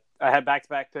 I had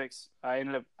back-to-back picks. I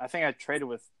think I traded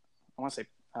with, I want to say,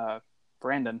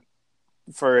 Brandon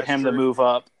for That's him true. to move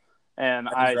up, and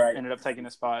I ended up taking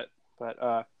a spot.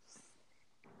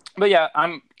 But yeah,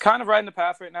 I'm kind of riding the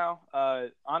path right now.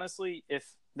 Honestly, if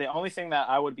the only thing that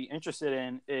I would be interested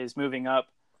in is moving up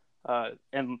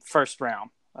in first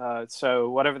round. So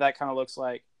whatever that kind of looks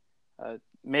like,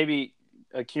 maybe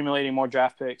accumulating more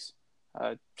draft picks,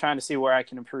 trying to see where I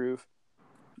can improve.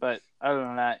 But other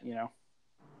than that,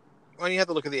 Well, you have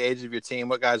to look at the age of your team.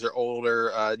 What guys are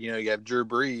older? You have Drew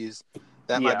Brees.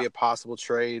 That might be a possible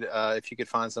trade if you could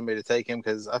find somebody to take him.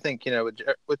 Because I think,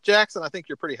 with Jackson, I think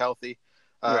you're pretty healthy.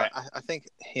 Right. I think,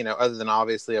 other than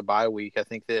obviously a bye week, I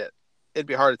think that it'd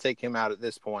be hard to take him out at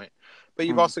this point. But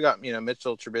you've also got,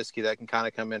 Mitchell Trubisky that can kind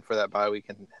of come in for that bye week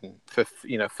and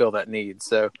fill that need.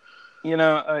 So,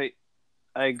 I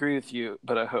agree with you,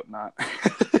 but I hope not.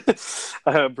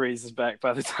 I hope Breeze is back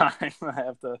by the time I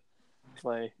have to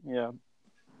play. Yeah.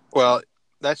 Well,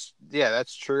 that's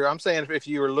true. I'm saying if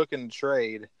you were looking to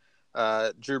trade,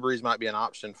 Drew Brees might be an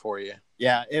option for you.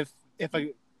 Yeah, if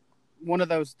one of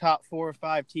those top 4 or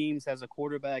 5 teams has a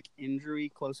quarterback injury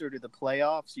closer to the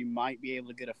playoffs, you might be able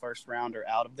to get a first rounder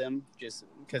out of them just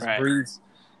because Brees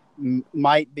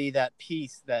might be that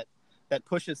piece that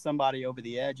pushes somebody over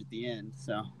the edge at the end.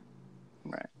 So,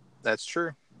 right. That's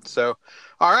true. So,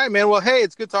 all right, man. Well, hey,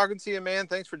 it's good talking to you, man.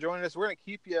 Thanks for joining us. We're going to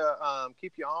keep you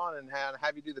on and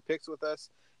have you do the picks with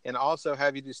us and also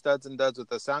have you do studs and duds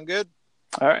with us. Sound good?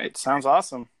 All right. Sounds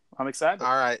awesome. I'm excited.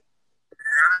 All right.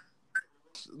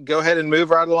 Go ahead and move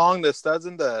right along to studs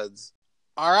and duds.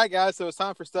 All right, guys. So it's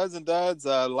time for studs and duds.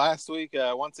 Last week,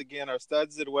 once again, our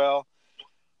studs did well.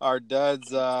 Our duds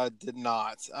did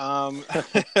not.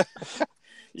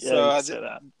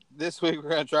 This week we're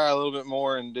going to try a little bit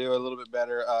more and do a little bit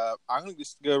better. I'm going to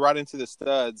just go right into the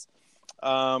studs.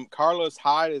 Carlos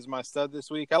Hyde is my stud this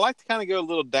week. I like to kind of go a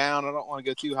little down. I don't want to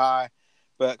go too high.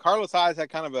 But Carlos Hyde's had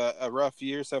kind of a rough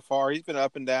year so far. He's been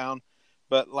up and down.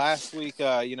 But last week,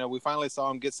 we finally saw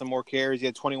him get some more carries. He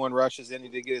had 21 rushes, and he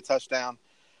did get a touchdown.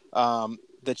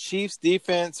 The Chiefs'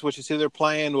 defense, which is who they're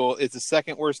playing, is the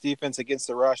second worst defense against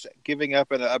the rush, giving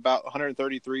up at about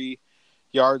 133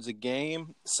 yards a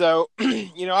game. So,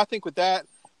 I think with that,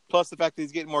 plus the fact that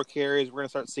he's getting more carries, we're going to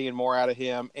start seeing more out of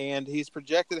him. And he's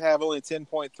projected to have only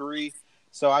 10.3,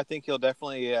 so I think he'll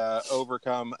definitely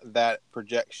overcome that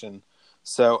projection.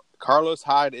 So, Carlos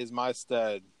Hyde is my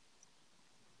stud.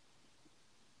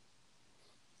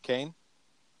 Kane?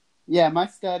 Yeah, my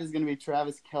stud is going to be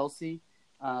Travis Kelce.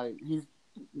 He's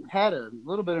had a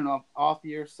little bit of an off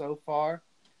year so far.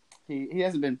 He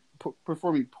hasn't been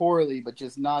performing poorly, but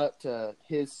just not up to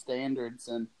his standards.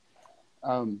 And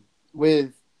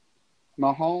with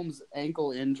Mahomes'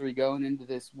 ankle injury going into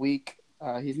this week,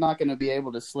 he's not going to be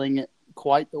able to sling it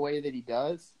quite the way that he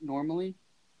does normally.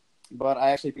 But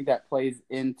I actually think that plays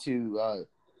into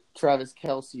Travis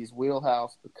Kelce's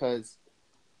wheelhouse, because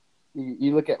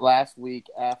you look at last week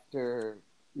after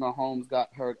Mahomes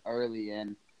got hurt early,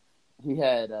 and he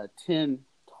had 10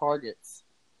 targets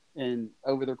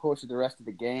over the course of the rest of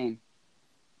the game.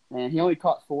 And he only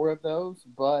caught 4 of those,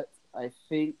 but I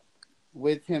think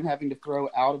with him having to throw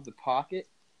out of the pocket,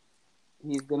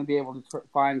 he's going to be able to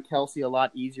find Kelce a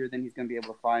lot easier than he's going to be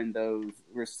able to find those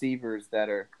receivers that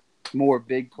are more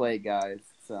big play guys.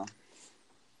 So,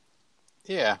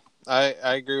 yeah, I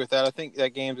agree with that. I think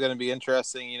that game's going to be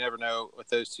interesting. You never know with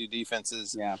those two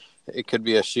defenses. Yeah, it could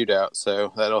be a shootout,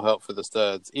 so that'll help for the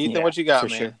studs. Ethan, what you got,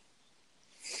 man? Sure.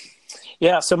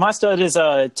 Yeah, so my stud is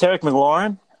Terry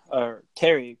McLaurin,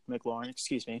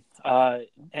 excuse me.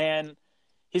 And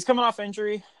he's coming off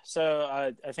injury,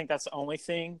 so I think that's the only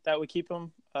thing that would keep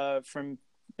him from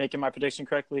making my prediction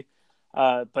correctly.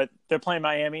 But they're playing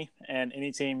Miami, and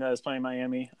any team that is playing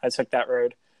Miami, I took that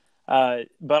road.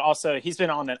 But also, he's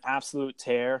been on an absolute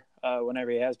tear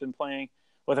whenever he has been playing,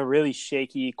 with a really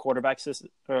shaky quarterback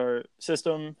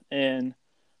system in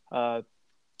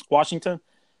Washington.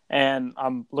 And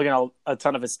I'm looking at a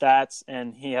ton of his stats,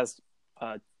 and he has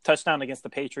a touchdown against the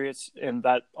Patriots, and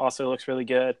that also looks really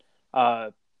good.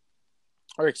 Or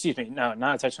excuse me, no,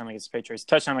 not a touchdown against the Patriots.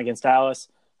 Touchdown against Dallas,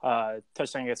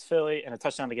 touchdown against Philly, and a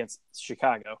touchdown against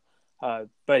Chicago.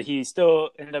 But he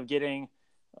still ended up getting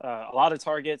a lot of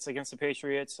targets against the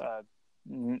Patriots.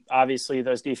 Obviously,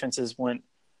 those defenses went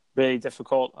really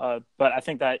difficult. But I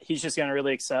think that he's just going to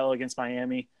really excel against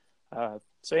Miami.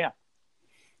 So, yeah.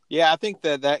 Yeah, I think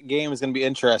that game is going to be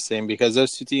interesting, because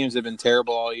those two teams have been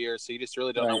terrible all year, so you just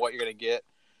really don't know what you're going to get.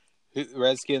 The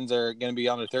Redskins are going to be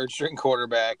on their third-string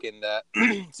quarterback, and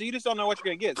so you just don't know what you're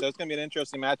going to get. So it's going to be an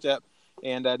interesting matchup,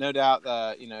 and no doubt,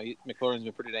 McLaurin's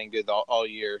been pretty dang good all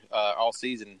year, all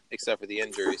season, except for the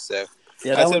injuries. So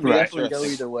yeah, that would definitely go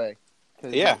either way.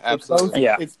 Yeah, absolutely.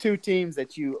 It's two teams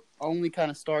that you only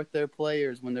kind of start their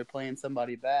players when they're playing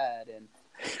somebody bad, and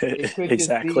it could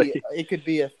exactly. it could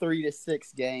be a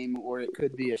 3-6 game, or it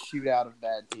could be a shootout of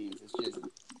bad teams. It's just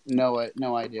no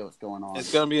idea what's going on.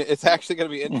 It's actually gonna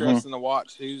be interesting to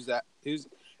watch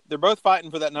they're both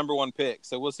fighting for that number 1 pick,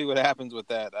 so we'll see what happens with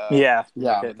that. With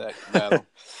that battle.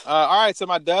 All right, so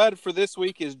my dud for this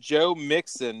week is Joe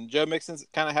Mixon. Joe Mixon's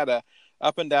kind of had a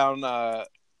up and down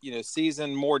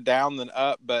season, more down than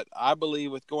up, but I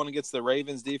believe with going against the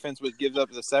Ravens defense, which gives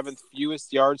up the 7th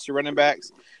fewest yards to running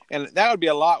backs, and that would be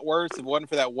a lot worse if it wasn't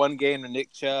for that one game to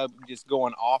Nick Chubb just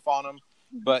going off on him.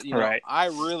 But, I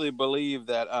really believe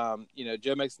that,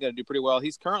 Joe Mixon's going to do pretty well.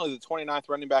 He's currently the 29th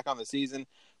running back on the season,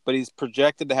 but he's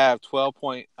projected to have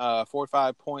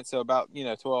 12.45 points, so about,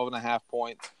 12.5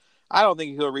 points. I don't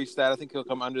think he'll reach that. I think he'll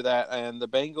come under that. And the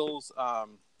Bengals are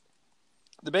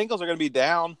going to be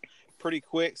down pretty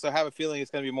quick, so I have a feeling it's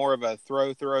going to be more of a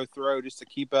throw just to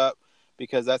keep up,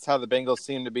 because that's how the Bengals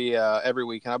seem to be every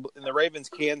week. And the Ravens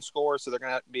can score, so they're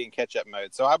going to be in catch-up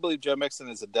mode. So I believe Joe Mixon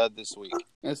is a dud this week.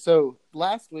 And so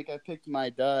last week I picked my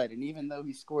dud, and even though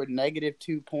he scored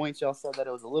 -2 points, y'all said that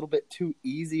it was a little bit too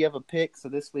easy of a pick. So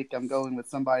this week I'm going with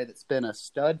somebody that's been a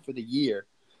stud for the year.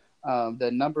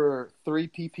 The number 3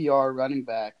 PPR running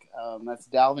back, that's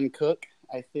Dalvin Cook.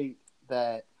 I think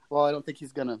that, I don't think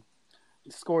he's going to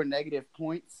score negative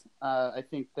points. I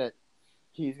think that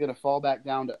he's going to fall back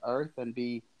down to earth and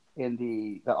be in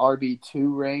the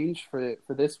RB2 range for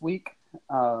this week.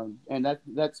 And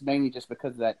that's mainly just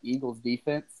because of that Eagles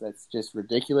defense that's just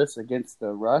ridiculous against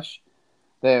the rush.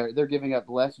 They're giving up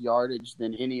less yardage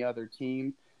than any other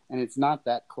team, and it's not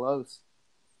that close.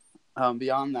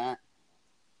 Beyond that,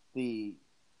 the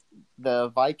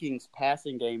Vikings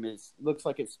passing game looks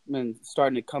like it's been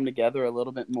starting to come together a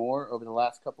little bit more over the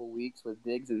last couple of weeks, with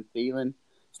Diggs and Thielen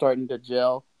starting to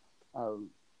gel.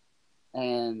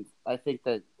 And I think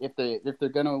that if they're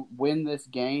going to win this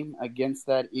game against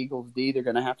that Eagles D, they're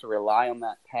going to have to rely on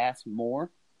that pass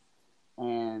more.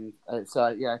 And I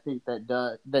think that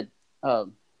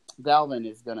Dalvin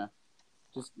is going to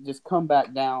just come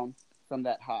back down from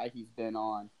that high he's been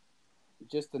on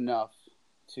just enough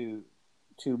to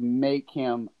make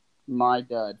him my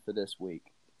dud for this week.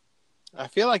 I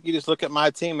feel like you just look at my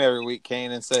team every week,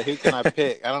 Kane, and say, who can I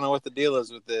pick? I don't know what the deal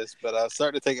is with this, but I'm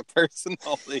starting to take it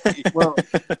personally. Well,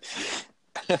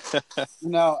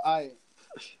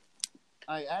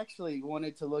 I actually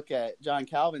wanted to look at John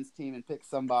Calvin's team and pick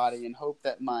somebody and hope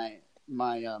that my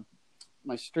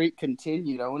streak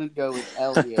continued. I wanted to go with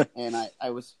Elliott, and I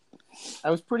was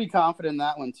pretty confident in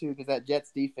that one too, because that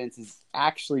Jets defense is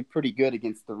actually pretty good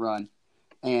against the run,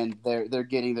 and they're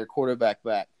getting their quarterback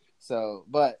back. So,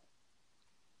 but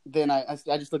then I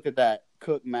just looked at that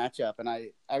Cook matchup, and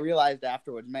I realized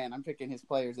afterwards, man, I'm picking his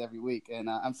players every week, and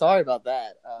I'm sorry about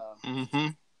that.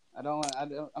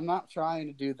 I'm not trying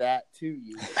to do that to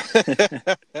you.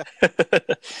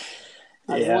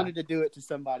 I wanted to do it to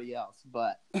somebody else,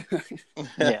 but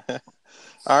yeah.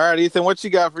 All right, Ethan, what you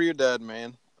got for your dud,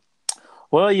 man?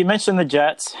 Well, you mentioned the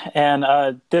Jets, and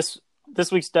this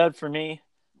week's dud for me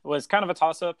was kind of a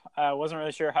toss-up. I wasn't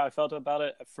really sure how I felt about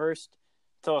it at first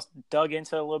until I dug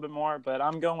into it a little bit more, but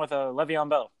I'm going with Le'Veon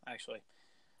Bell, actually.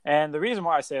 And the reason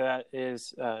why I say that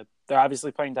is they're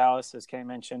obviously playing Dallas, as Kay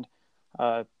mentioned,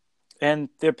 and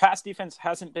their pass defense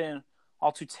hasn't been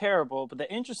all too terrible, but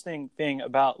the interesting thing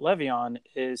about Le'Veon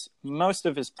is most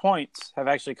of his points have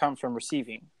actually come from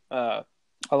receiving. A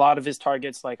lot of his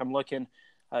targets, like I'm looking,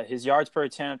 his yards per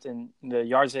attempt and the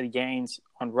yards that he gains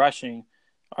on rushing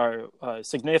are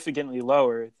significantly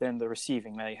lower than the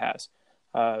receiving that he has.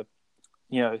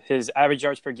 His average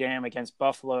yards per game against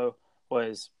Buffalo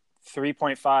was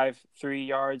 3.53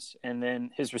 yards, and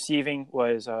then his receiving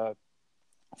was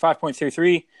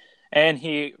 5.33. And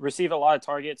he received a lot of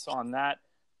targets on that,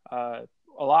 a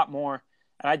lot more.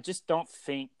 And I just don't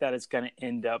think that it's going to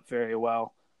end up very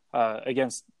well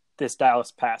against this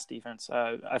Dallas pass defense.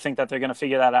 I think that they're going to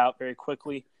figure that out very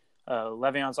quickly.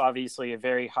 Le'Veon's obviously a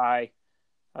very high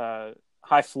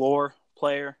floor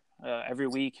player every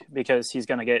week because he's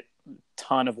going to get a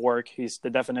ton of work. He's the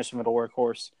definition of a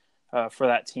workhorse for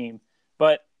that team.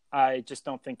 But I just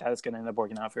don't think that it's going to end up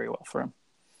working out very well for him.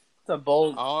 It's a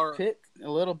bold pick a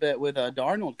little bit with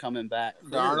Darnold coming back.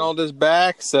 Darnold is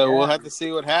back, so we'll have to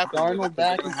see what happens. Darnold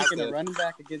back and picking a running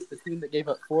back against the team that gave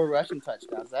up 4 rushing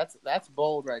touchdowns. That's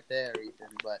bold right there, Ethan.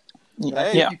 But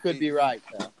I think you could be right,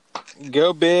 though.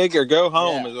 Go big or go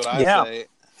home is what I say.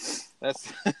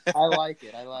 That's I like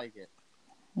it.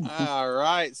 All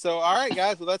right. So, all right,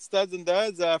 guys. Well, that's studs and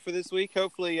duds for this week.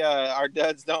 Hopefully our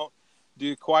duds don't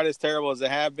do quite as terrible as they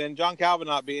have been. John Calvin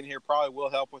not being here probably will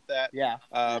help with that. Yeah.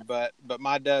 But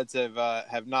my duds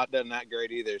have not done that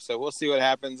great either. So we'll see what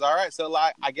happens. All right. So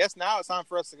I guess now it's time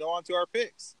for us to go on to our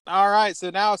picks. All right. So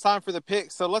now it's time for the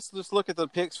picks. So let's just look at the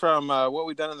picks from what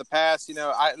we've done in the past.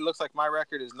 It looks like my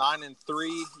record is 9-3.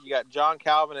 You got John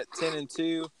Calvin at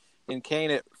 10-2 and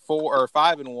Kane at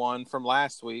 5-1 from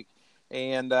last week.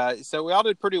 And so we all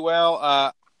did pretty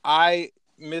well. I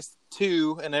missed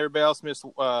 2 and everybody else missed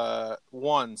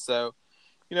 1, so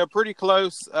pretty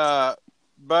close,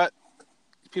 but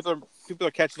people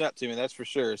are catching up to me, that's for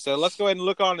sure. So let's go ahead and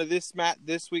look on to this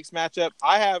week's matchup.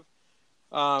 I have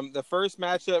the first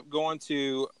matchup going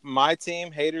to my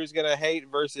team, Haters Gonna Hate,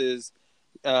 versus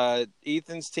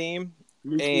Ethan's team.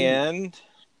 And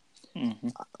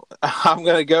I'm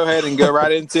going to go ahead and go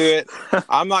right into it.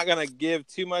 I'm not going to give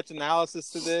too much analysis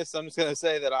to this. I'm just going to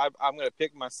say that I'm going to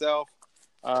pick myself.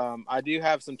 I do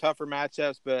have some tougher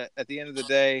matchups, but at the end of the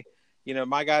day,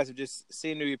 my guys have just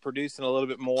seemed to be producing a little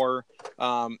bit more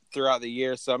throughout the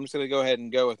year. So I'm just going to go ahead and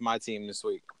go with my team this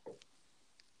week.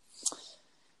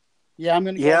 Yeah, I'm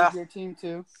going to go with your team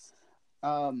too.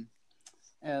 And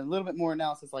a little bit more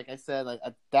analysis, like I said, like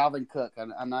Dalvin Cook.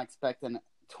 I'm not expecting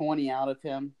 20 out of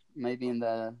him. Maybe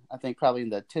probably in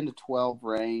the 10 to 12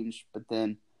 range. But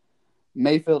then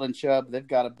Mayfield and Chubb, they've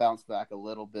got to bounce back a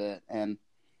little bit. And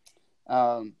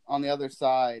on the other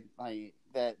side, like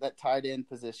that tight end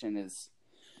position is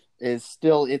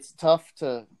still, it's tough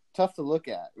to look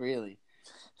at, really.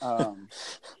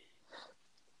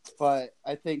 But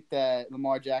I think that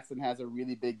Lamar Jackson has a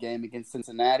really big game against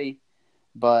Cincinnati,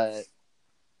 but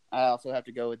I also have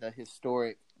to go with the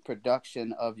historic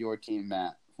production of your team,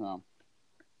 Matt. So.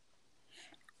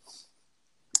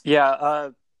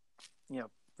 Yeah,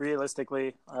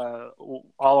 realistically,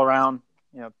 all around,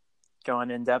 going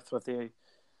in depth with the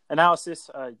analysis,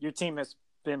 your team has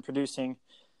been producing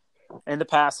in the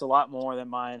past a lot more than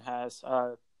mine has.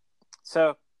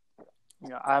 So,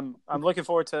 I'm looking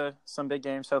forward to some big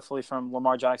games, hopefully from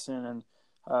Lamar Jackson, and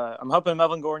I'm hoping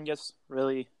Melvin Gordon gets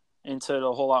really into it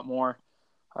a whole lot more.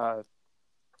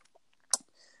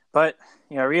 But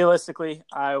realistically,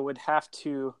 I would have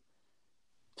to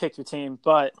pick your team,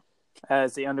 but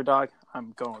as the underdog,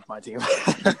 I'm going with my team.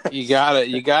 You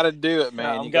gotta do it,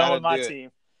 man. I'm going with my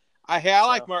team. I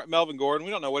like Melvin Gordon.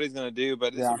 We don't know what he's going to do,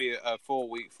 but this will be a full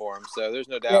week for him, so there's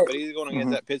no doubt. But he's going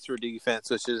against that Pittsburgh defense,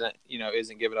 which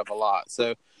isn't giving up a lot.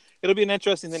 So it'll be an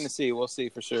interesting thing to see. We'll see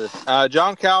for sure.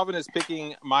 John Calvin is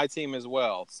picking my team as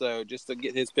well, so just to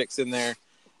get his picks in there.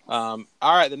 All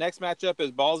right, the next matchup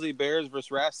is Ballsy Bears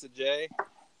versus Rasta J.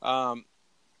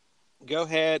 Go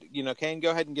ahead, Kane.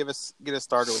 Go ahead and get us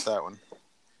started with that one.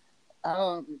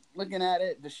 Looking at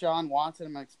it, Deshaun Watson,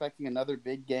 I'm expecting another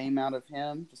big game out of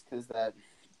him just because that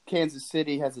Kansas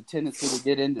City has a tendency to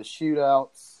get into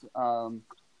shootouts.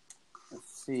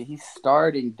 Let's see, he's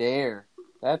starting Dare.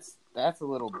 That's a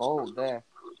little bold there.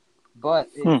 But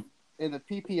in the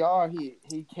PPR,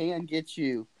 he can get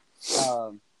you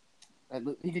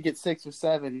he could get 6 or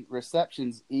 7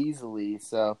 receptions easily.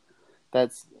 So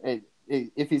that's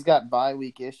if he's got bye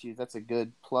week issues, that's a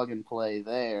good plug and play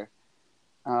there.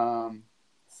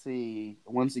 See,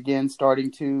 once again, starting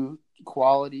 2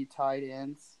 quality tight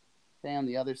ends. Stay on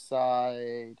the other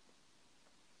side.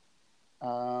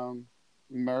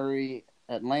 Murray,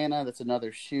 Atlanta, that's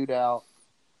another shootout.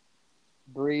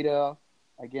 Breida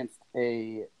against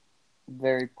a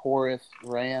very porous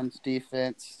Rams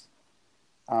defense.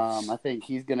 I think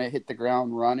he's going to hit the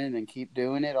ground running and keep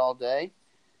doing it all day.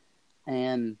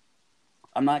 And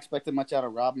I'm not expecting much out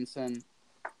of Robinson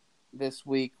this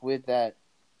week with that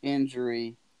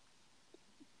injury.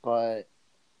 But,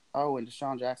 and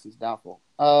Deshaun Jackson's doubtful.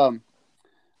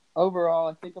 Overall,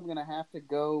 I think I'm going to have to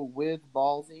go with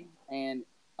Ballsy. And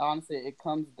honestly, it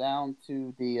comes down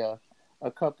to the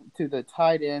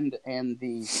tight end and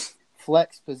the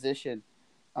flex position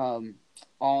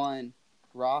on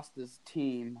Rasta's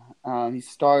team. He's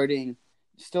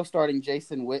still starting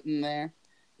Jason Witten there.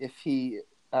 If he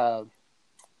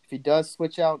does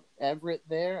switch out Everett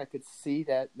there, I could see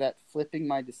that flipping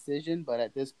my decision. But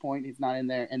at this point, he's not in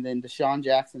there. And then Deshaun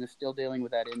Jackson is still dealing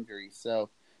with that injury. So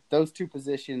those 2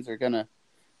 positions are going to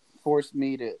force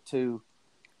me to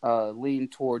lean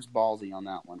towards Ballsy on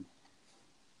that one.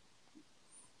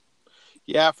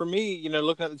 Yeah, for me,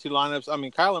 looking at the 2 lineups, I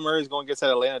mean, Kyler Murray is going against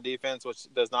that Atlanta defense,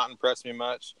 which does not impress me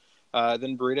much.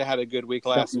 Then Breida had a good week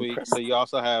last week. So you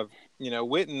also have,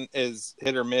 Witten is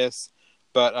hit or miss.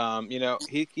 But,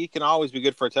 he can always be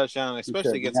good for a touchdown,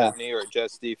 especially against that New York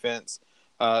Jets defense.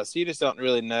 So you just don't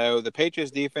really know. The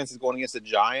Patriots defense is going against the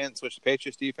Giants, which the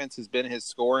Patriots defense has been his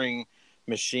scoring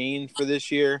machine for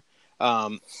this year.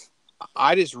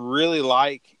 I just really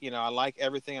like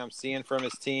everything I'm seeing from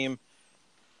his team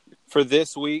for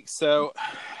this week. So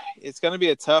it's going to be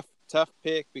a tough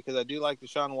pick because I do like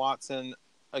Deshaun Watson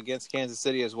against Kansas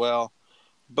City as well.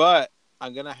 But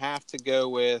I'm going to have to go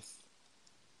with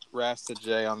Rasta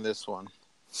J on this one.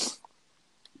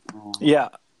 Yeah,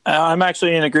 I'm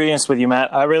actually in agreement with you,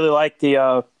 Matt. I really like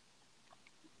the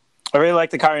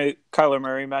Kyler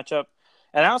Murray matchup,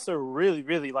 and I also really,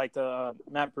 really like the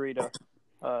Matt Breida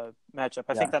matchup.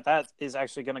 I think that is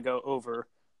actually going to go over.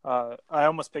 I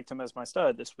almost picked him as my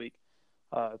stud this week,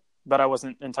 but I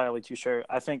wasn't entirely too sure.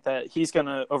 I think that he's going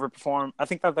to overperform. I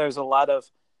think that there's a lot of,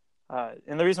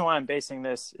 and the reason why I'm basing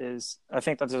this is I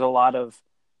think that there's a lot of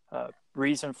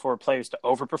reason for players to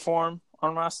overperform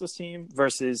on Rasta's team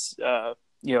versus,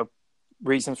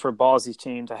 reasons for Ballsy's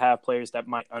team to have players that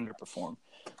might underperform.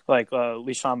 Like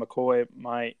LeSean McCoy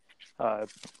might,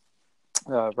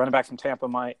 running back from Tampa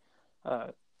might,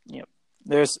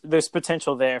 there's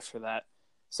potential there for that.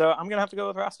 So I'm going to have to go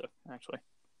with Rasta, actually.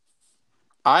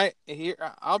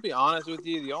 I'll be honest with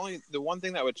you. The one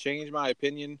thing that would change my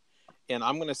opinion, and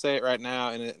I'm going to say it right now,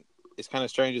 and it's kind of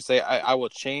strange to say, I will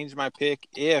change my pick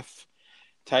if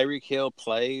Tyreek Hill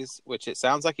plays, which it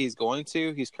sounds like he's going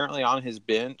to. He's currently on his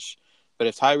bench. But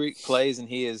if Tyreek plays and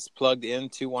he is plugged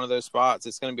into one of those spots,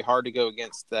 it's going to be hard to go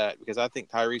against that because I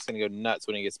think Tyreek's going to go nuts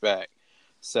when he gets back.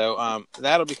 So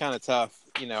that'll be kind of tough.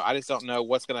 I just don't know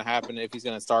what's going to happen if he's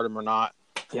going to start him or not.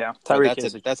 Yeah,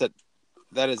 Tyreek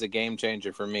that is a game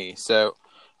changer for me. So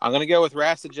I'm going to go with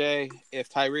Rasta J. If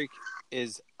Tyreek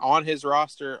is on his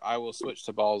roster, I will switch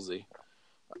to Ballsy.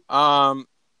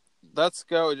 Let's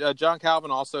go. John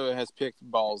Calvin also has picked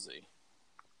Ballsy.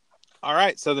 All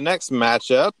right, so the next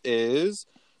matchup is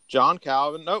John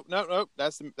Calvin. Nope.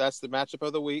 That's the matchup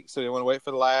of the week, so you want to wait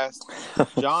for the last.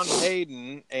 John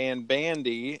Hayden and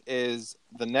Bandy is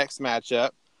the next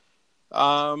matchup.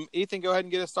 Ethan, go ahead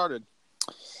and get us started.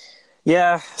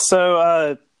 Yeah,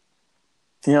 so,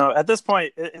 at this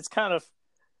point, it's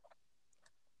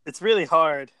really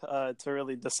hard to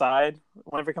really decide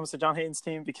whenever it comes to John Hayden's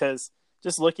team because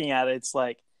just looking at it, it's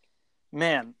like,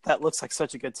 man, that looks like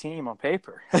such a good team on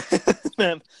paper.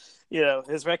 And,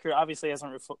 his record obviously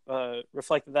hasn't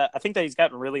reflected that. I think that he's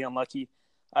gotten really unlucky.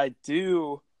 I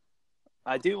do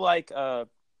like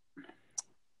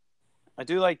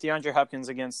DeAndre Hopkins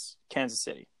against Kansas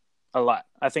City a lot.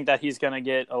 I think that he's going to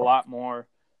get a lot more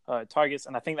targets,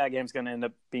 and I think that game's going to end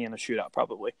up being a shootout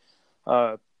probably.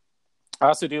 I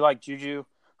also do like Juju.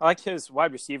 I like his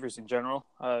wide receivers in general,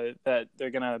 that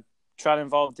they're going to try to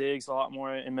involve Diggs a lot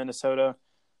more in Minnesota.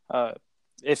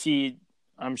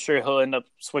 I'm sure he'll end up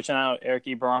switching out Eric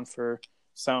Ebron for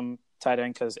some tight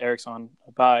end because Eric's on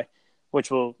a bye,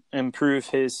 which will improve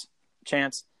his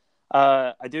chance.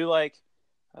 I do like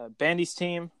Bandy's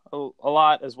team a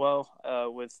lot as well,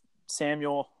 with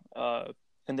Samuel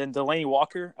and then Delaney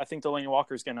Walker. I think Delaney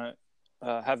Walker is going to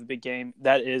have a big game.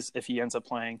 That is if he ends up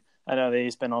playing. I know that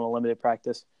he's been on a limited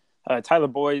practice. Tyler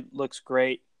Boyd looks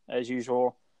great as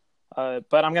usual. But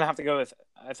I'm going to have to go with,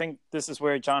 I think this is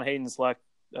where John Hayden's luck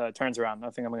turns around.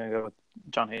 I think I'm going to go with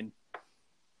John Hayden.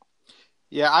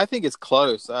 Yeah, I think it's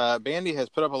close. Bandy has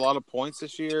put up a lot of points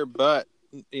this year, but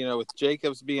with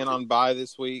Jacobs being on bye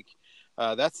this week,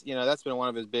 that's been one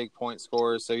of his big point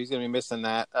scorers. So he's going to be missing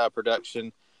that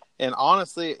production. And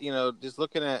honestly, just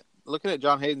looking at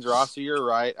John Hayden's roster, you're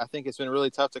right. I think it's been really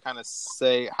tough to kind of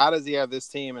say, how does he have this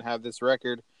team and have this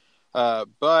record?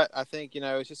 But I think,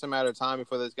 it's just a matter of time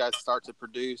before those guys start to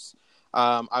produce.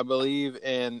 I believe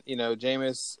in,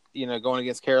 Jameis, going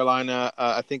against Carolina.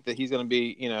 I think that he's going to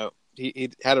be,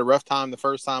 he had a rough time the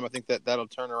first time. I think that'll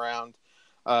turn around.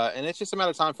 And it's just a matter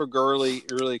of time for Gurley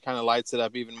really kind of lights it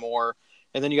up even more.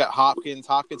 And then you got Hopkins.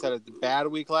 Hopkins had a bad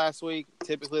week last week.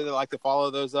 Typically, they like to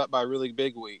follow those up by really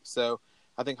big weeks. So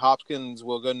I think Hopkins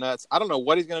will go nuts. I don't know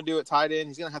what he's going to do at tight end.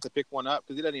 He's going to have to pick one up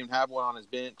because he doesn't even have one on his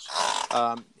bench.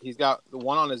 He's got the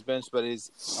one on his bench, but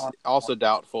he's also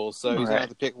doubtful. So he's going to have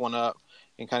to pick one up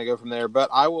and kind of go from there. But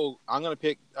I'm going to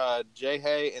pick Jay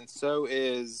Hay, and so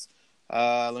is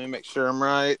let me make sure I'm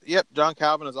right. Yep, John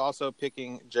Calvin is also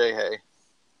picking Jay Hay.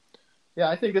 Yeah,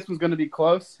 I think this one's going to be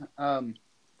close.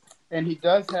 And he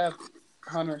does have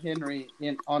Hunter Henry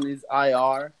on his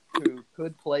IR, who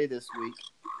could play this week.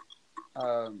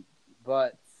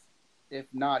 But if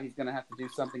not, he's going to have to do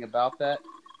something about that.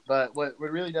 But what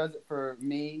really does it for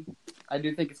me, I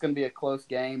do think it's going to be a close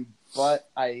game, but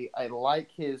I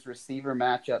like his receiver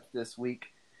matchups this week.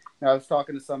 I was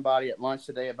talking to somebody at lunch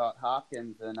today about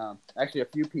Hopkins, and actually a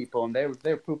few people, and they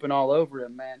were pooping all over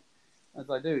him, man. I was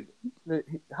like, dude,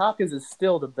 Hopkins is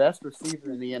still the best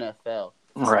receiver in the NFL.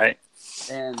 Right.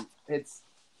 And this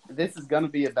is going to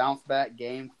be a bounce-back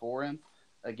game for him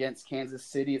against Kansas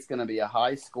City. It's going to be a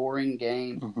high-scoring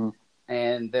game,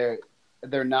 and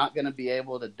they're not going to be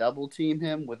able to double-team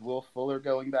him with Will Fuller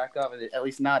going back up, at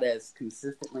least not as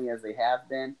consistently as they have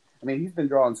been. I mean, he's been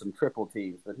drawing some triple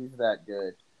teams, but he's that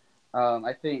good. I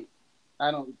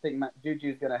don't think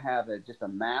Juju's going to have just a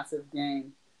massive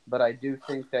game, but I do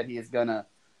think that he is going to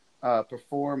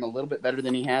perform a little bit better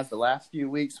than he has the last few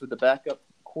weeks with the backup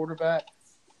quarterbacks.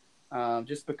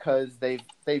 Just because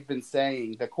they've been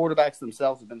saying, the quarterbacks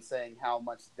themselves have been saying how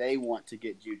much they want to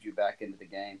get Juju back into the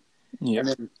game. Yeah. And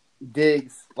then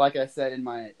Diggs, like I said in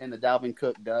the Dalvin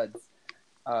Cook duds,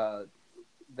 that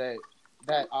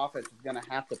offense is going to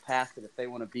have to pass it if they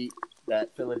want to beat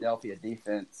that Philadelphia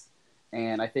defense.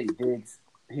 And I think Diggs,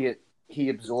 he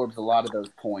absorbs a lot of those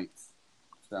points.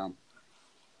 So,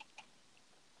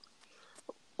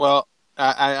 well,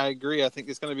 I agree. I think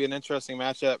it's going to be an interesting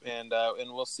matchup, and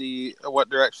we'll see what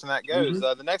direction that goes.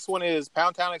 The next one is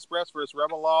Pound Town Express versus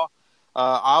Rebel Law.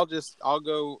 I'll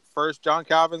go first. John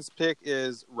Calvin's pick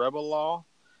is Rebel Law.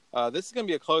 This is going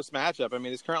to be a close matchup. I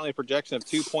mean, it's currently a projection of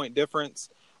 2-point difference.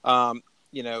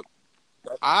 You look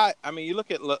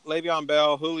at Le'Veon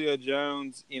Bell, Julio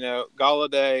Jones,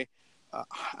 Golladay.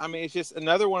 It's just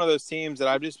another one of those teams that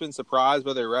I've just been surprised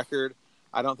by their record.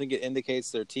 I don't think it indicates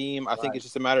their team. I think it's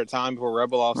just a matter of time before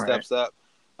Rebel Law steps up.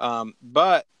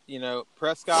 But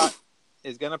Prescott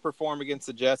is going to perform against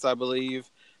the Jets, I believe.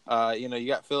 You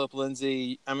got Phillip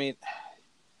Lindsay. I mean,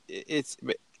 it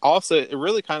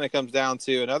really kind of comes down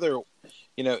to another,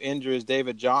 injury is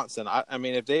David Johnson. I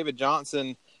mean, if David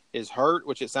Johnson is hurt,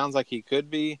 which it sounds like he could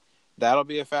be, that'll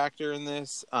be a factor in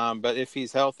this. But if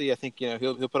he's healthy, I think,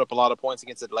 he'll put up a lot of points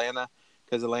against Atlanta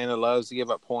because Atlanta loves to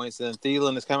give up points. And then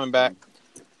Thielen is coming back.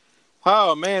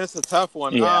 Oh, man, it's a tough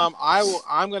one. Yeah.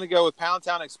 I'm going to go with Pound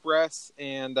Town Express.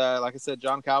 And like I said,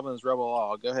 John Calvin is Rebel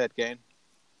Law. Go ahead, Kane.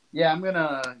 Yeah, I'm going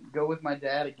to go with my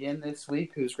dad again this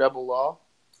week, who's Rebel Law.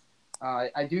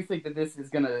 I do think that this is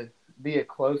going to be a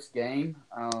close game.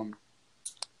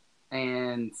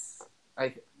 And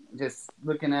I just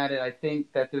looking at it, I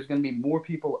think that there's going to be more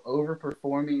people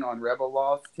overperforming on Rebel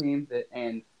Law's team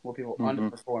and more people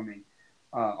underperforming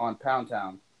on Pound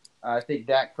Town. I think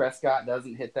Dak Prescott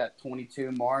doesn't hit that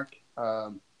 22 mark.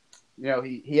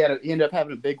 He ended up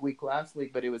having a big week last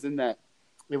week, but it was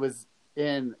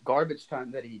in garbage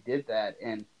time that he did that.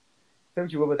 And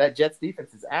what you will, but that Jets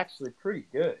defense is actually pretty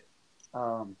good.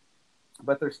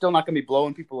 But they're still not going to be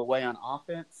blowing people away on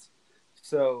offense.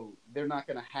 So they're not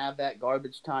going to have that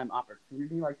garbage time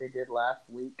opportunity like they did last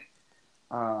week.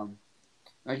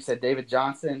 Like you said, David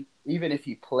Johnson, even if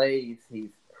he plays, he's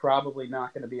probably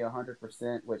not going to be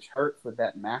 100%, which hurts with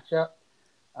that matchup.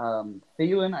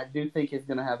 Thielen, I do think is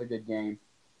going to have a good game.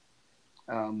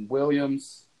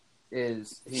 Williams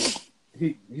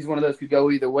he's one of those who could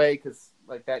go either way because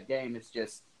like that game is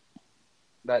just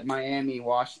that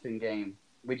Miami-Washington game.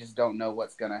 We just don't know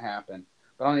what's going to happen.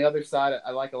 But on the other side,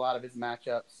 I like a lot of his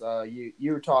matchups.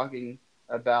 You were talking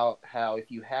about how if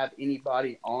you have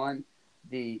anybody on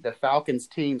the Falcons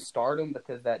team, start him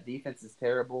because that defense is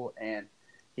terrible. And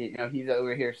he's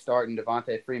over here starting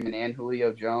Devontae Freeman and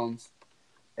Julio Jones.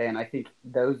 And I think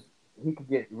he could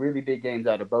get really big games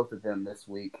out of both of them this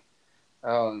week.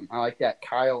 I like that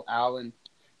Kyle Allen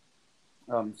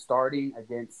starting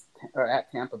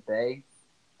at Tampa Bay.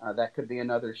 That could be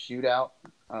another shootout.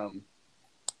 And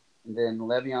then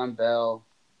Le'Veon Bell.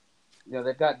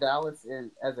 They've got Dallas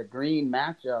as a green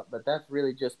matchup, but that's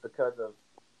really just because of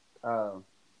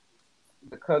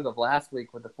last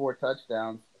week with the 4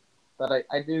 touchdowns. But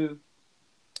I do.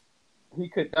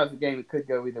 That was a game that could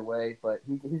go either way, but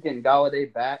he's getting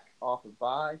Galladay back off of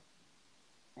bye,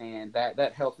 and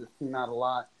that helps his team out a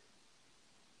lot.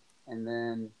 And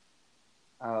then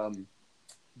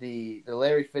the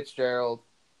Larry Fitzgerald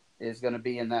is going to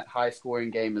be in that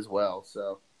high-scoring game as well.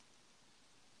 So,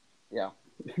 yeah.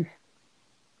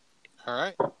 All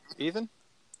right. Ethan?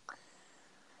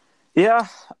 Yeah.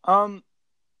 I'm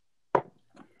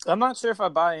not sure if I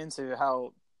buy into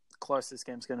how close this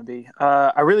game's going to be.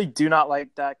 I really do not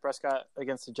like Dak Prescott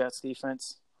against the Jets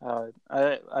defense. I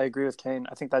agree with Kane.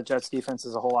 I think that Jets defense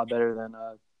is a whole lot better than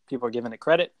people are giving it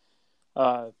credit.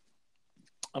 I'm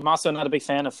also not a big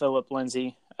fan of Phillip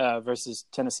Lindsay versus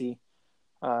Tennessee.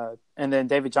 And then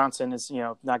David Johnson is,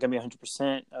 not going to be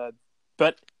 100%.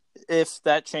 But if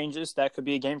that changes, that could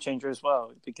be a game changer as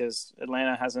well because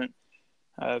Atlanta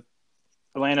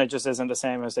just isn't the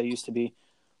same as they used to be.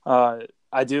 I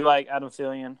do like Adam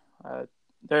Thielen.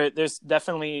 There's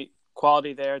definitely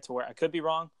quality there to where I could be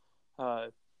wrong.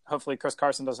 Hopefully Chris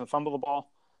Carson doesn't fumble the ball,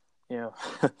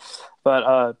 but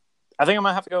I think I'm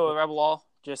gonna have to go with Rebel Law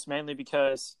just mainly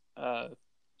because I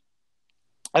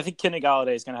think Kenny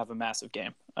Galladay is gonna have a massive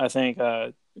game. I think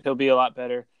he'll be a lot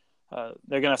better.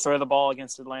 They're gonna throw the ball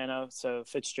against Atlanta, so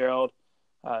Fitzgerald,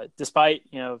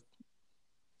 despite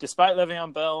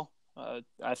Le'Veon Bell,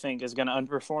 I think is gonna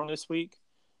underperform this week.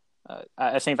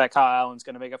 I think that Kyle Allen's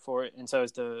going to make up for it, and so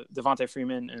is Devontae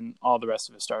Freeman and all the rest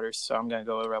of his starters. So I'm going to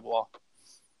go with Rebel Law.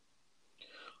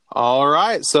 All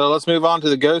right, so let's move on to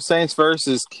the Go Saints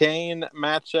versus Kane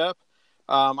matchup.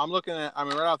 I'm looking at,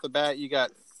 right off the bat, you got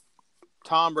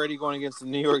Tom Brady going against the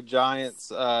New York Giants.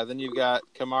 Then you've got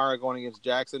Kamara going against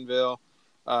Jacksonville.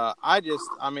 I've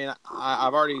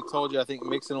already told you I think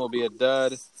Mixon will be a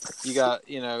dud. You got,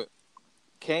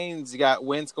 Kane's got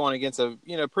Wentz going against a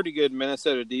pretty good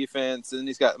Minnesota defense, and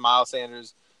he's got Miles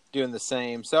Sanders doing the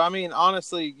same. So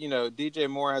honestly, DJ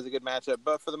Moore has a good matchup,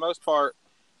 but for the most part,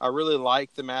 I really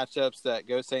like the matchups that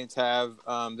Go Saints have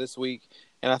this week,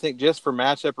 and I think just for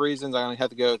matchup reasons, I'm going to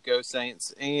have to go with Go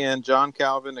Saints. And John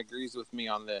Calvin agrees with me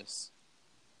on this.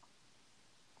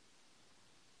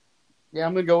 Yeah,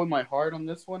 I'm going to go with my heart on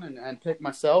this one and pick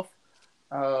myself.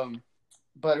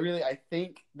 But really, I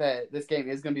think that this game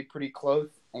is going to be pretty close,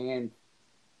 and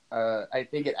I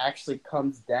think it actually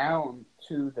comes down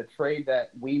to the trade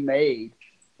that we made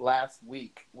last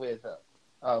week with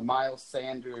Miles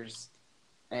Sanders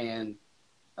and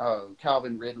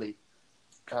Calvin Ridley.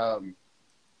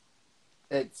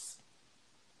 It's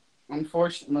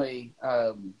unfortunately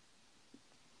the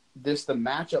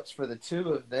matchups for the two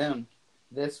of them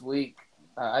this week.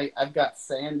 I've got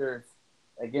Sanders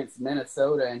against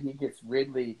Minnesota, and he gets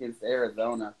Ridley against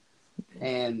Arizona.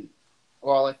 And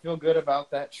while I feel good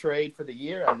about that trade for the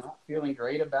year, I'm not feeling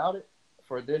great about it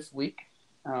for this week.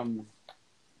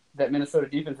 That Minnesota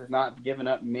defense has not given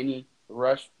up many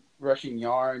rushing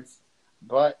yards,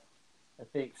 but I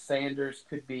think Sanders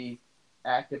could be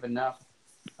active enough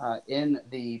in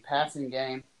the passing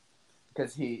game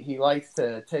because he likes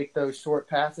to take those short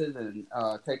passes and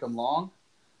take them long.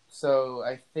 So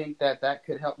I think that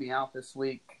could help me out this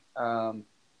week. For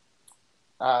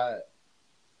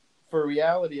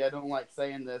reality, I don't like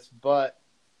saying this, but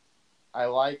I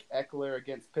like Eckler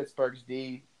against Pittsburgh's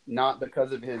D, not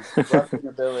because of his rushing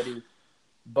ability,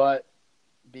 but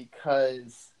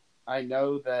because I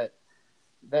know that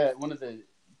one of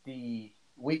the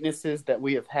weaknesses that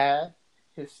we have had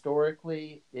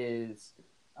historically is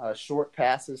short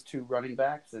passes to running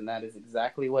backs, and that is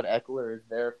exactly what Eckler is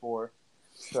there for.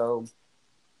 So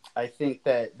I think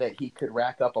that he could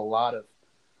rack up a lot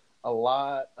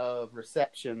of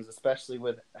receptions, especially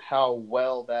with how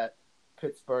well that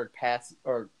Pittsburgh pass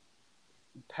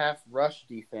rush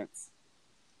defense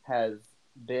has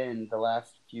been the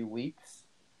last few weeks.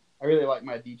 I really like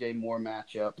my DJ Moore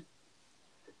matchup.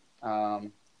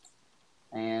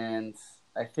 And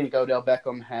I think Odell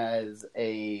Beckham has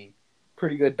a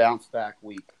pretty good bounce back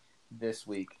week this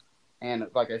week. And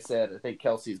like I said, I think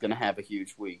Kelsey's going to have a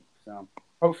huge week. So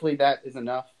hopefully that is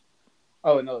enough.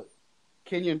 Oh, no,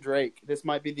 Kenyon Drake. This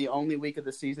might be the only week of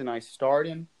the season I start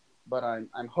him, but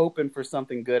I'm hoping for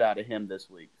something good out of him this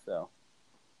week. So.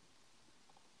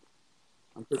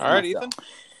 All right, Ethan.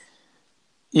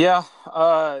 Yeah,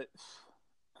 I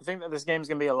think that this game is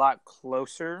going to be a lot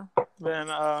closer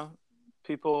than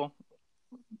people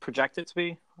project it to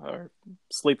be, or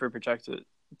Sleeper projected it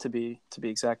to be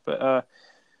exact. But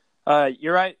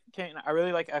you're right, Kane. I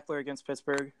really like Eckler against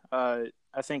Pittsburgh. I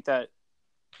think that,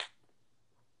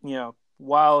 you know,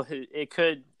 while it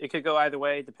could go either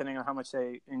way depending on how much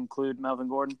they include Melvin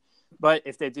Gordon, but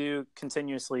if they do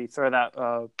continuously throw that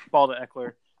ball to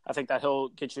Eckler, I think that he'll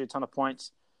get you a ton of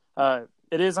points.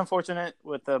 It is unfortunate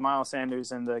with the Miles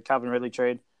Sanders and the Calvin Ridley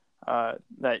trade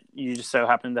that you just so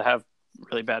happen to have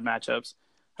really bad matchups.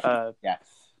 Yes.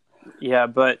 Yeah,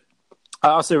 but I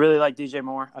also really like DJ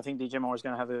Moore. I think DJ Moore is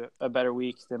going to have a better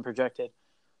week than projected.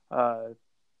 But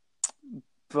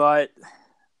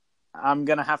I'm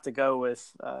going to have to go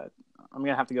with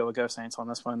Go Saints on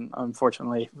this one,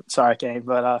 unfortunately. Sorry, Kane,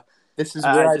 but this is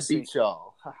where I beat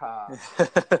y'all.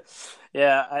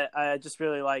 Yeah, I just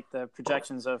really like the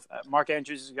projections of Mark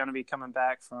Andrews is going to be coming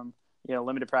back from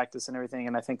limited practice and everything,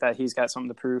 and I think that he's got something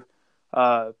to prove.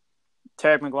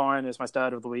 Terry McLaurin is my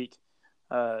stud of the week,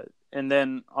 and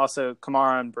then also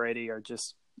Kamara and Brady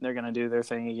they're going to do their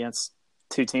thing against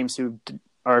two teams who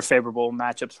are favorable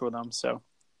matchups for them. So,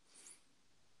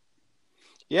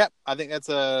 yep, I think that's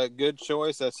a good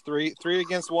choice. That's three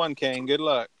against one, Kane. Good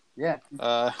luck. Yeah.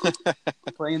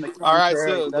 Playing the all right,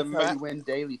 so that's how you win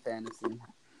daily fantasy.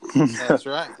 That's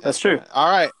right. That's true. Right. All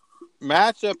right.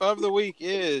 Matchup of the week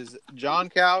is John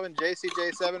Calvin,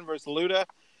 JCJ7 versus Luda.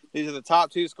 These are the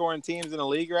top two scoring teams in the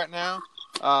league right now.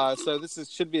 So this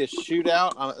should be a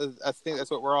shootout. I think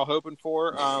that's what we're all hoping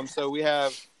for. So we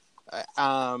have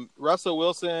Russell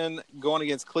Wilson going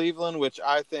against Cleveland, which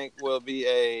I think will be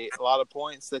a lot of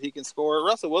points that he can score.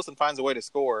 Russell Wilson finds a way to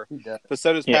score, but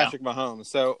so does Patrick Mahomes.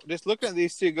 So just looking at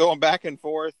these two going back and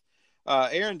forth,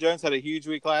 Aaron Jones had a huge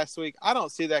week last week. I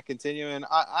don't see that continuing.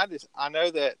 I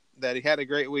know that he had a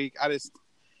great week.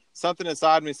 Something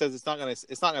inside me says it's not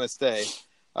gonna stay.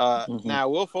 Now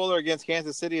Will Fuller against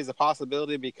Kansas City is a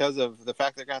possibility because of the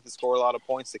fact they're gonna have to score a lot of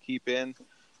points to keep in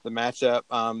the matchup.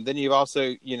 Then you've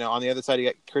also, on the other side, you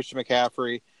got Christian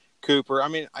McCaffrey, Cooper. I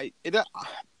mean,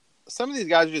 some of these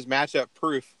guys are just matchup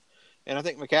proof. And I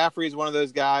think McCaffrey is one of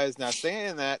those guys. Now,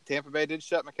 saying that, Tampa Bay did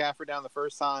shut McCaffrey down the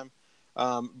first time.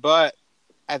 But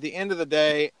at the end of the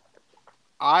day,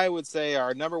 I would say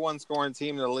our number one scoring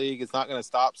team in the league is not going to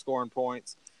stop scoring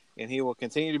points, and he will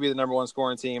continue to be the number one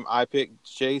scoring team. I picked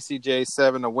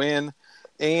JCJ7 to win,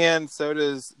 and so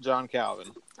does John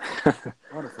Calvin.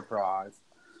 What a surprise.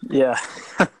 Yeah.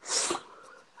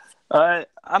 I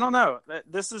don't know.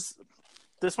 This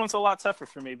one's a lot tougher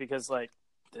for me because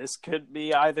this could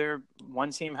be either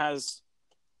one team has,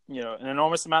 an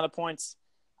enormous amount of points,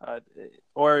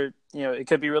 or, it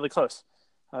could be really close.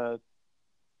 But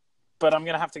I'm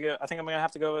going to have to go. I think I'm going to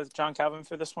have to go with John Calvin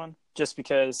for this one, just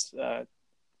because,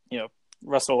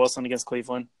 Russell Wilson against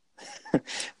Cleveland,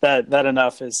 that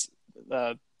enough is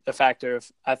a factor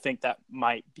of, I think that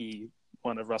might be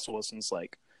one of Russell Wilson's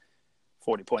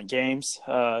 40-point games.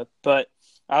 But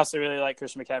I also really like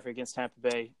Christian McCaffrey against Tampa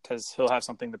Bay because he'll have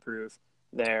something to prove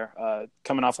there,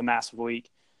 coming off a massive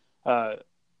week.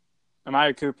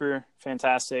 Amari Cooper,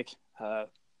 fantastic.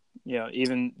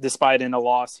 Even despite in a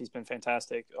loss, he's been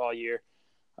fantastic all year.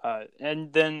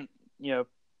 And then,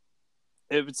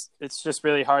 it's just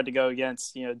really hard to go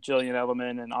against, Julian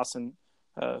Edelman and Austin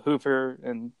Hooper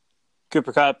and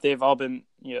Cooper Kupp. They've all been,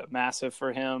 massive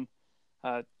for him.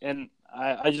 And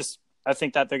I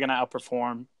think that they're going to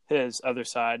outperform his other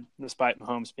side, despite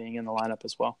Mahomes being in the lineup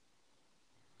as well.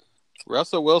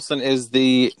 Russell Wilson is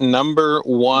the number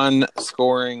one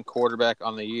scoring quarterback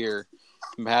on the year.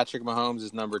 Patrick Mahomes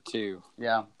is number two.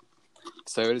 Yeah.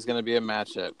 So it is going to be a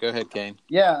matchup. Go ahead, Kane.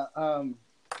 Yeah. I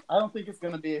don't think it's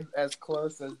going to be as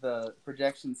close as the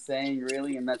projection's saying,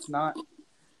 really, and that's not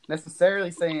necessarily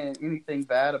saying anything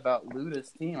bad about Luda's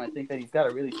team. I think that he's got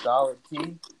a really solid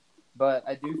team, but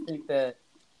I do think that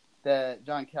that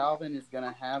John Calvin is going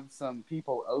to have some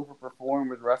people overperform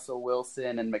with Russell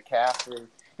Wilson and McCaffrey.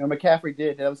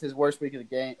 McCaffrey that was his worst week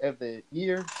of the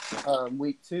year,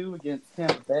 week 2 against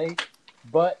Tampa Bay.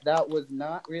 But that was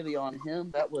not really on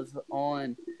him. That was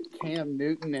on Cam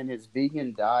Newton and his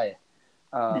vegan diet.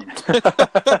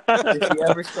 If he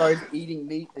ever starts eating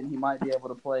meat, then he might be able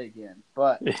to play again.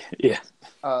 But yeah,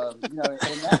 in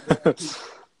that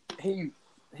game,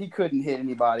 he couldn't hit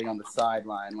anybody on the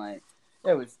sideline. Like,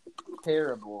 it was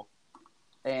terrible,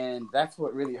 and that's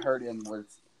what really hurt him was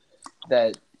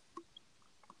that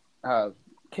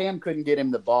Cam couldn't get him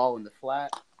the ball in the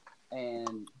flat,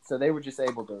 and so they were just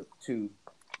able to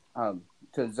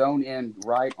zone in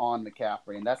right on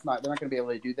McCaffrey, and they're not going to be able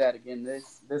to do that again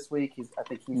this week. I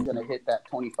think he's going to hit that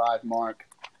 25 mark.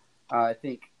 I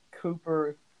think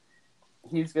Cooper,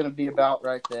 he's going to be about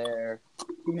right there.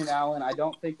 Keenan Allen, I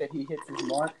don't think that he hits his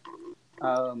mark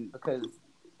because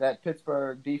that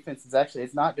Pittsburgh defense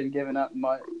it's not been giving up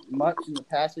much in the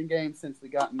passing game since we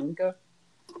got Minka.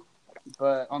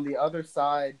 But on the other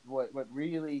side, what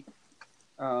really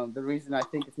the reason I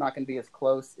think it's not going to be as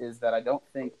close is that I don't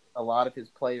think a lot of his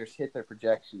players hit their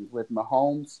projections. With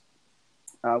Mahomes,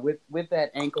 with that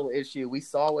ankle issue, we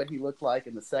saw what he looked like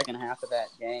in the second half of that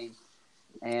game.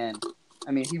 And,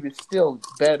 I mean, he was still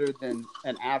better than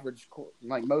an average,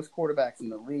 like most quarterbacks in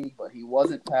the league, but he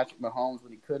wasn't Patrick Mahomes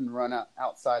when he couldn't run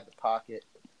outside the pocket.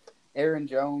 Aaron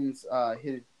Jones,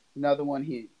 another one,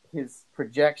 his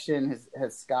projection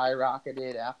has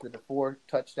skyrocketed after the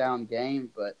 4-touchdown game,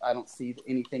 but I don't see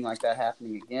anything like that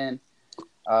happening again.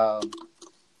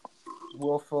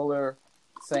 Will Fuller,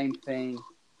 same thing.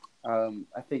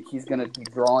 I think he's going to be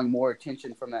drawing more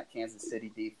attention from that Kansas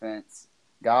City defense.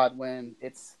 Godwin,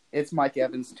 it's Mike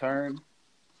Evans' turn.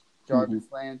 Jarvis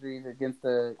Landry's against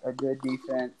a good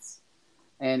defense.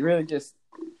 And really just,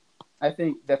 I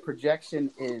think the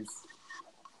projection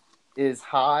is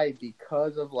high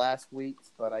because of last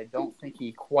week's, but I don't think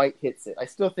he quite hits it. I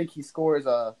still think he scores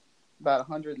about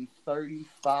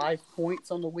 135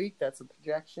 points on the week. That's a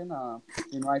projection. You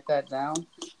can write that down.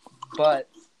 But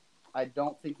I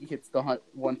don't think he hits the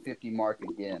 150 mark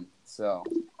again. So,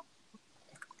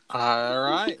 all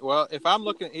right. Well, if I'm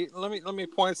looking, let me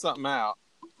point something out.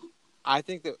 I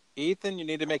think that Ethan, you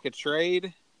need to make a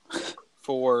trade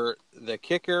for the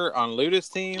kicker on Luda's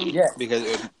team. Yes. Because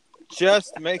it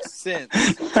just makes sense.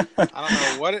 I don't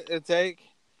know what it'd take.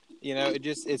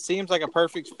 It seems like a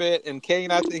perfect fit. And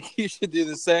Kane, I think you should do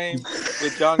the same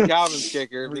with John Calvin's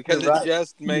kicker because it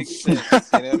just makes sense.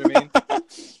 You know what I mean?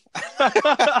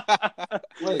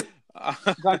 Wait,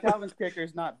 John Calvin's kicker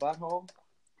is not butthole?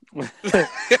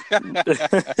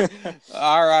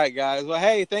 All right, guys. Well,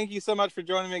 hey, thank you so much for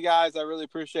joining me, guys. I really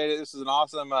appreciate it. This is an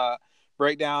awesome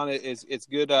breakdown. It's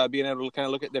good being able to kind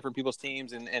of look at different people's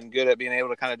teams and good at being able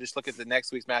to kind of just look at the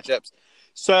next week's matchups.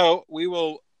 So we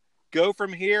will go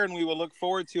from here, and we will look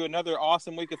forward to another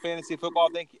awesome week of fantasy football.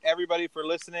 Thank you, everybody, for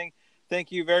listening.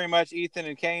 Thank you very much, Ethan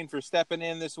and Kane, for stepping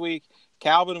in this week.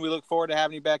 Calvin, we look forward to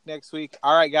having you back next week.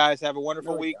 All right, guys, have a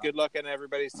wonderful week. Good luck on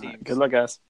everybody's teams. Good luck, guys.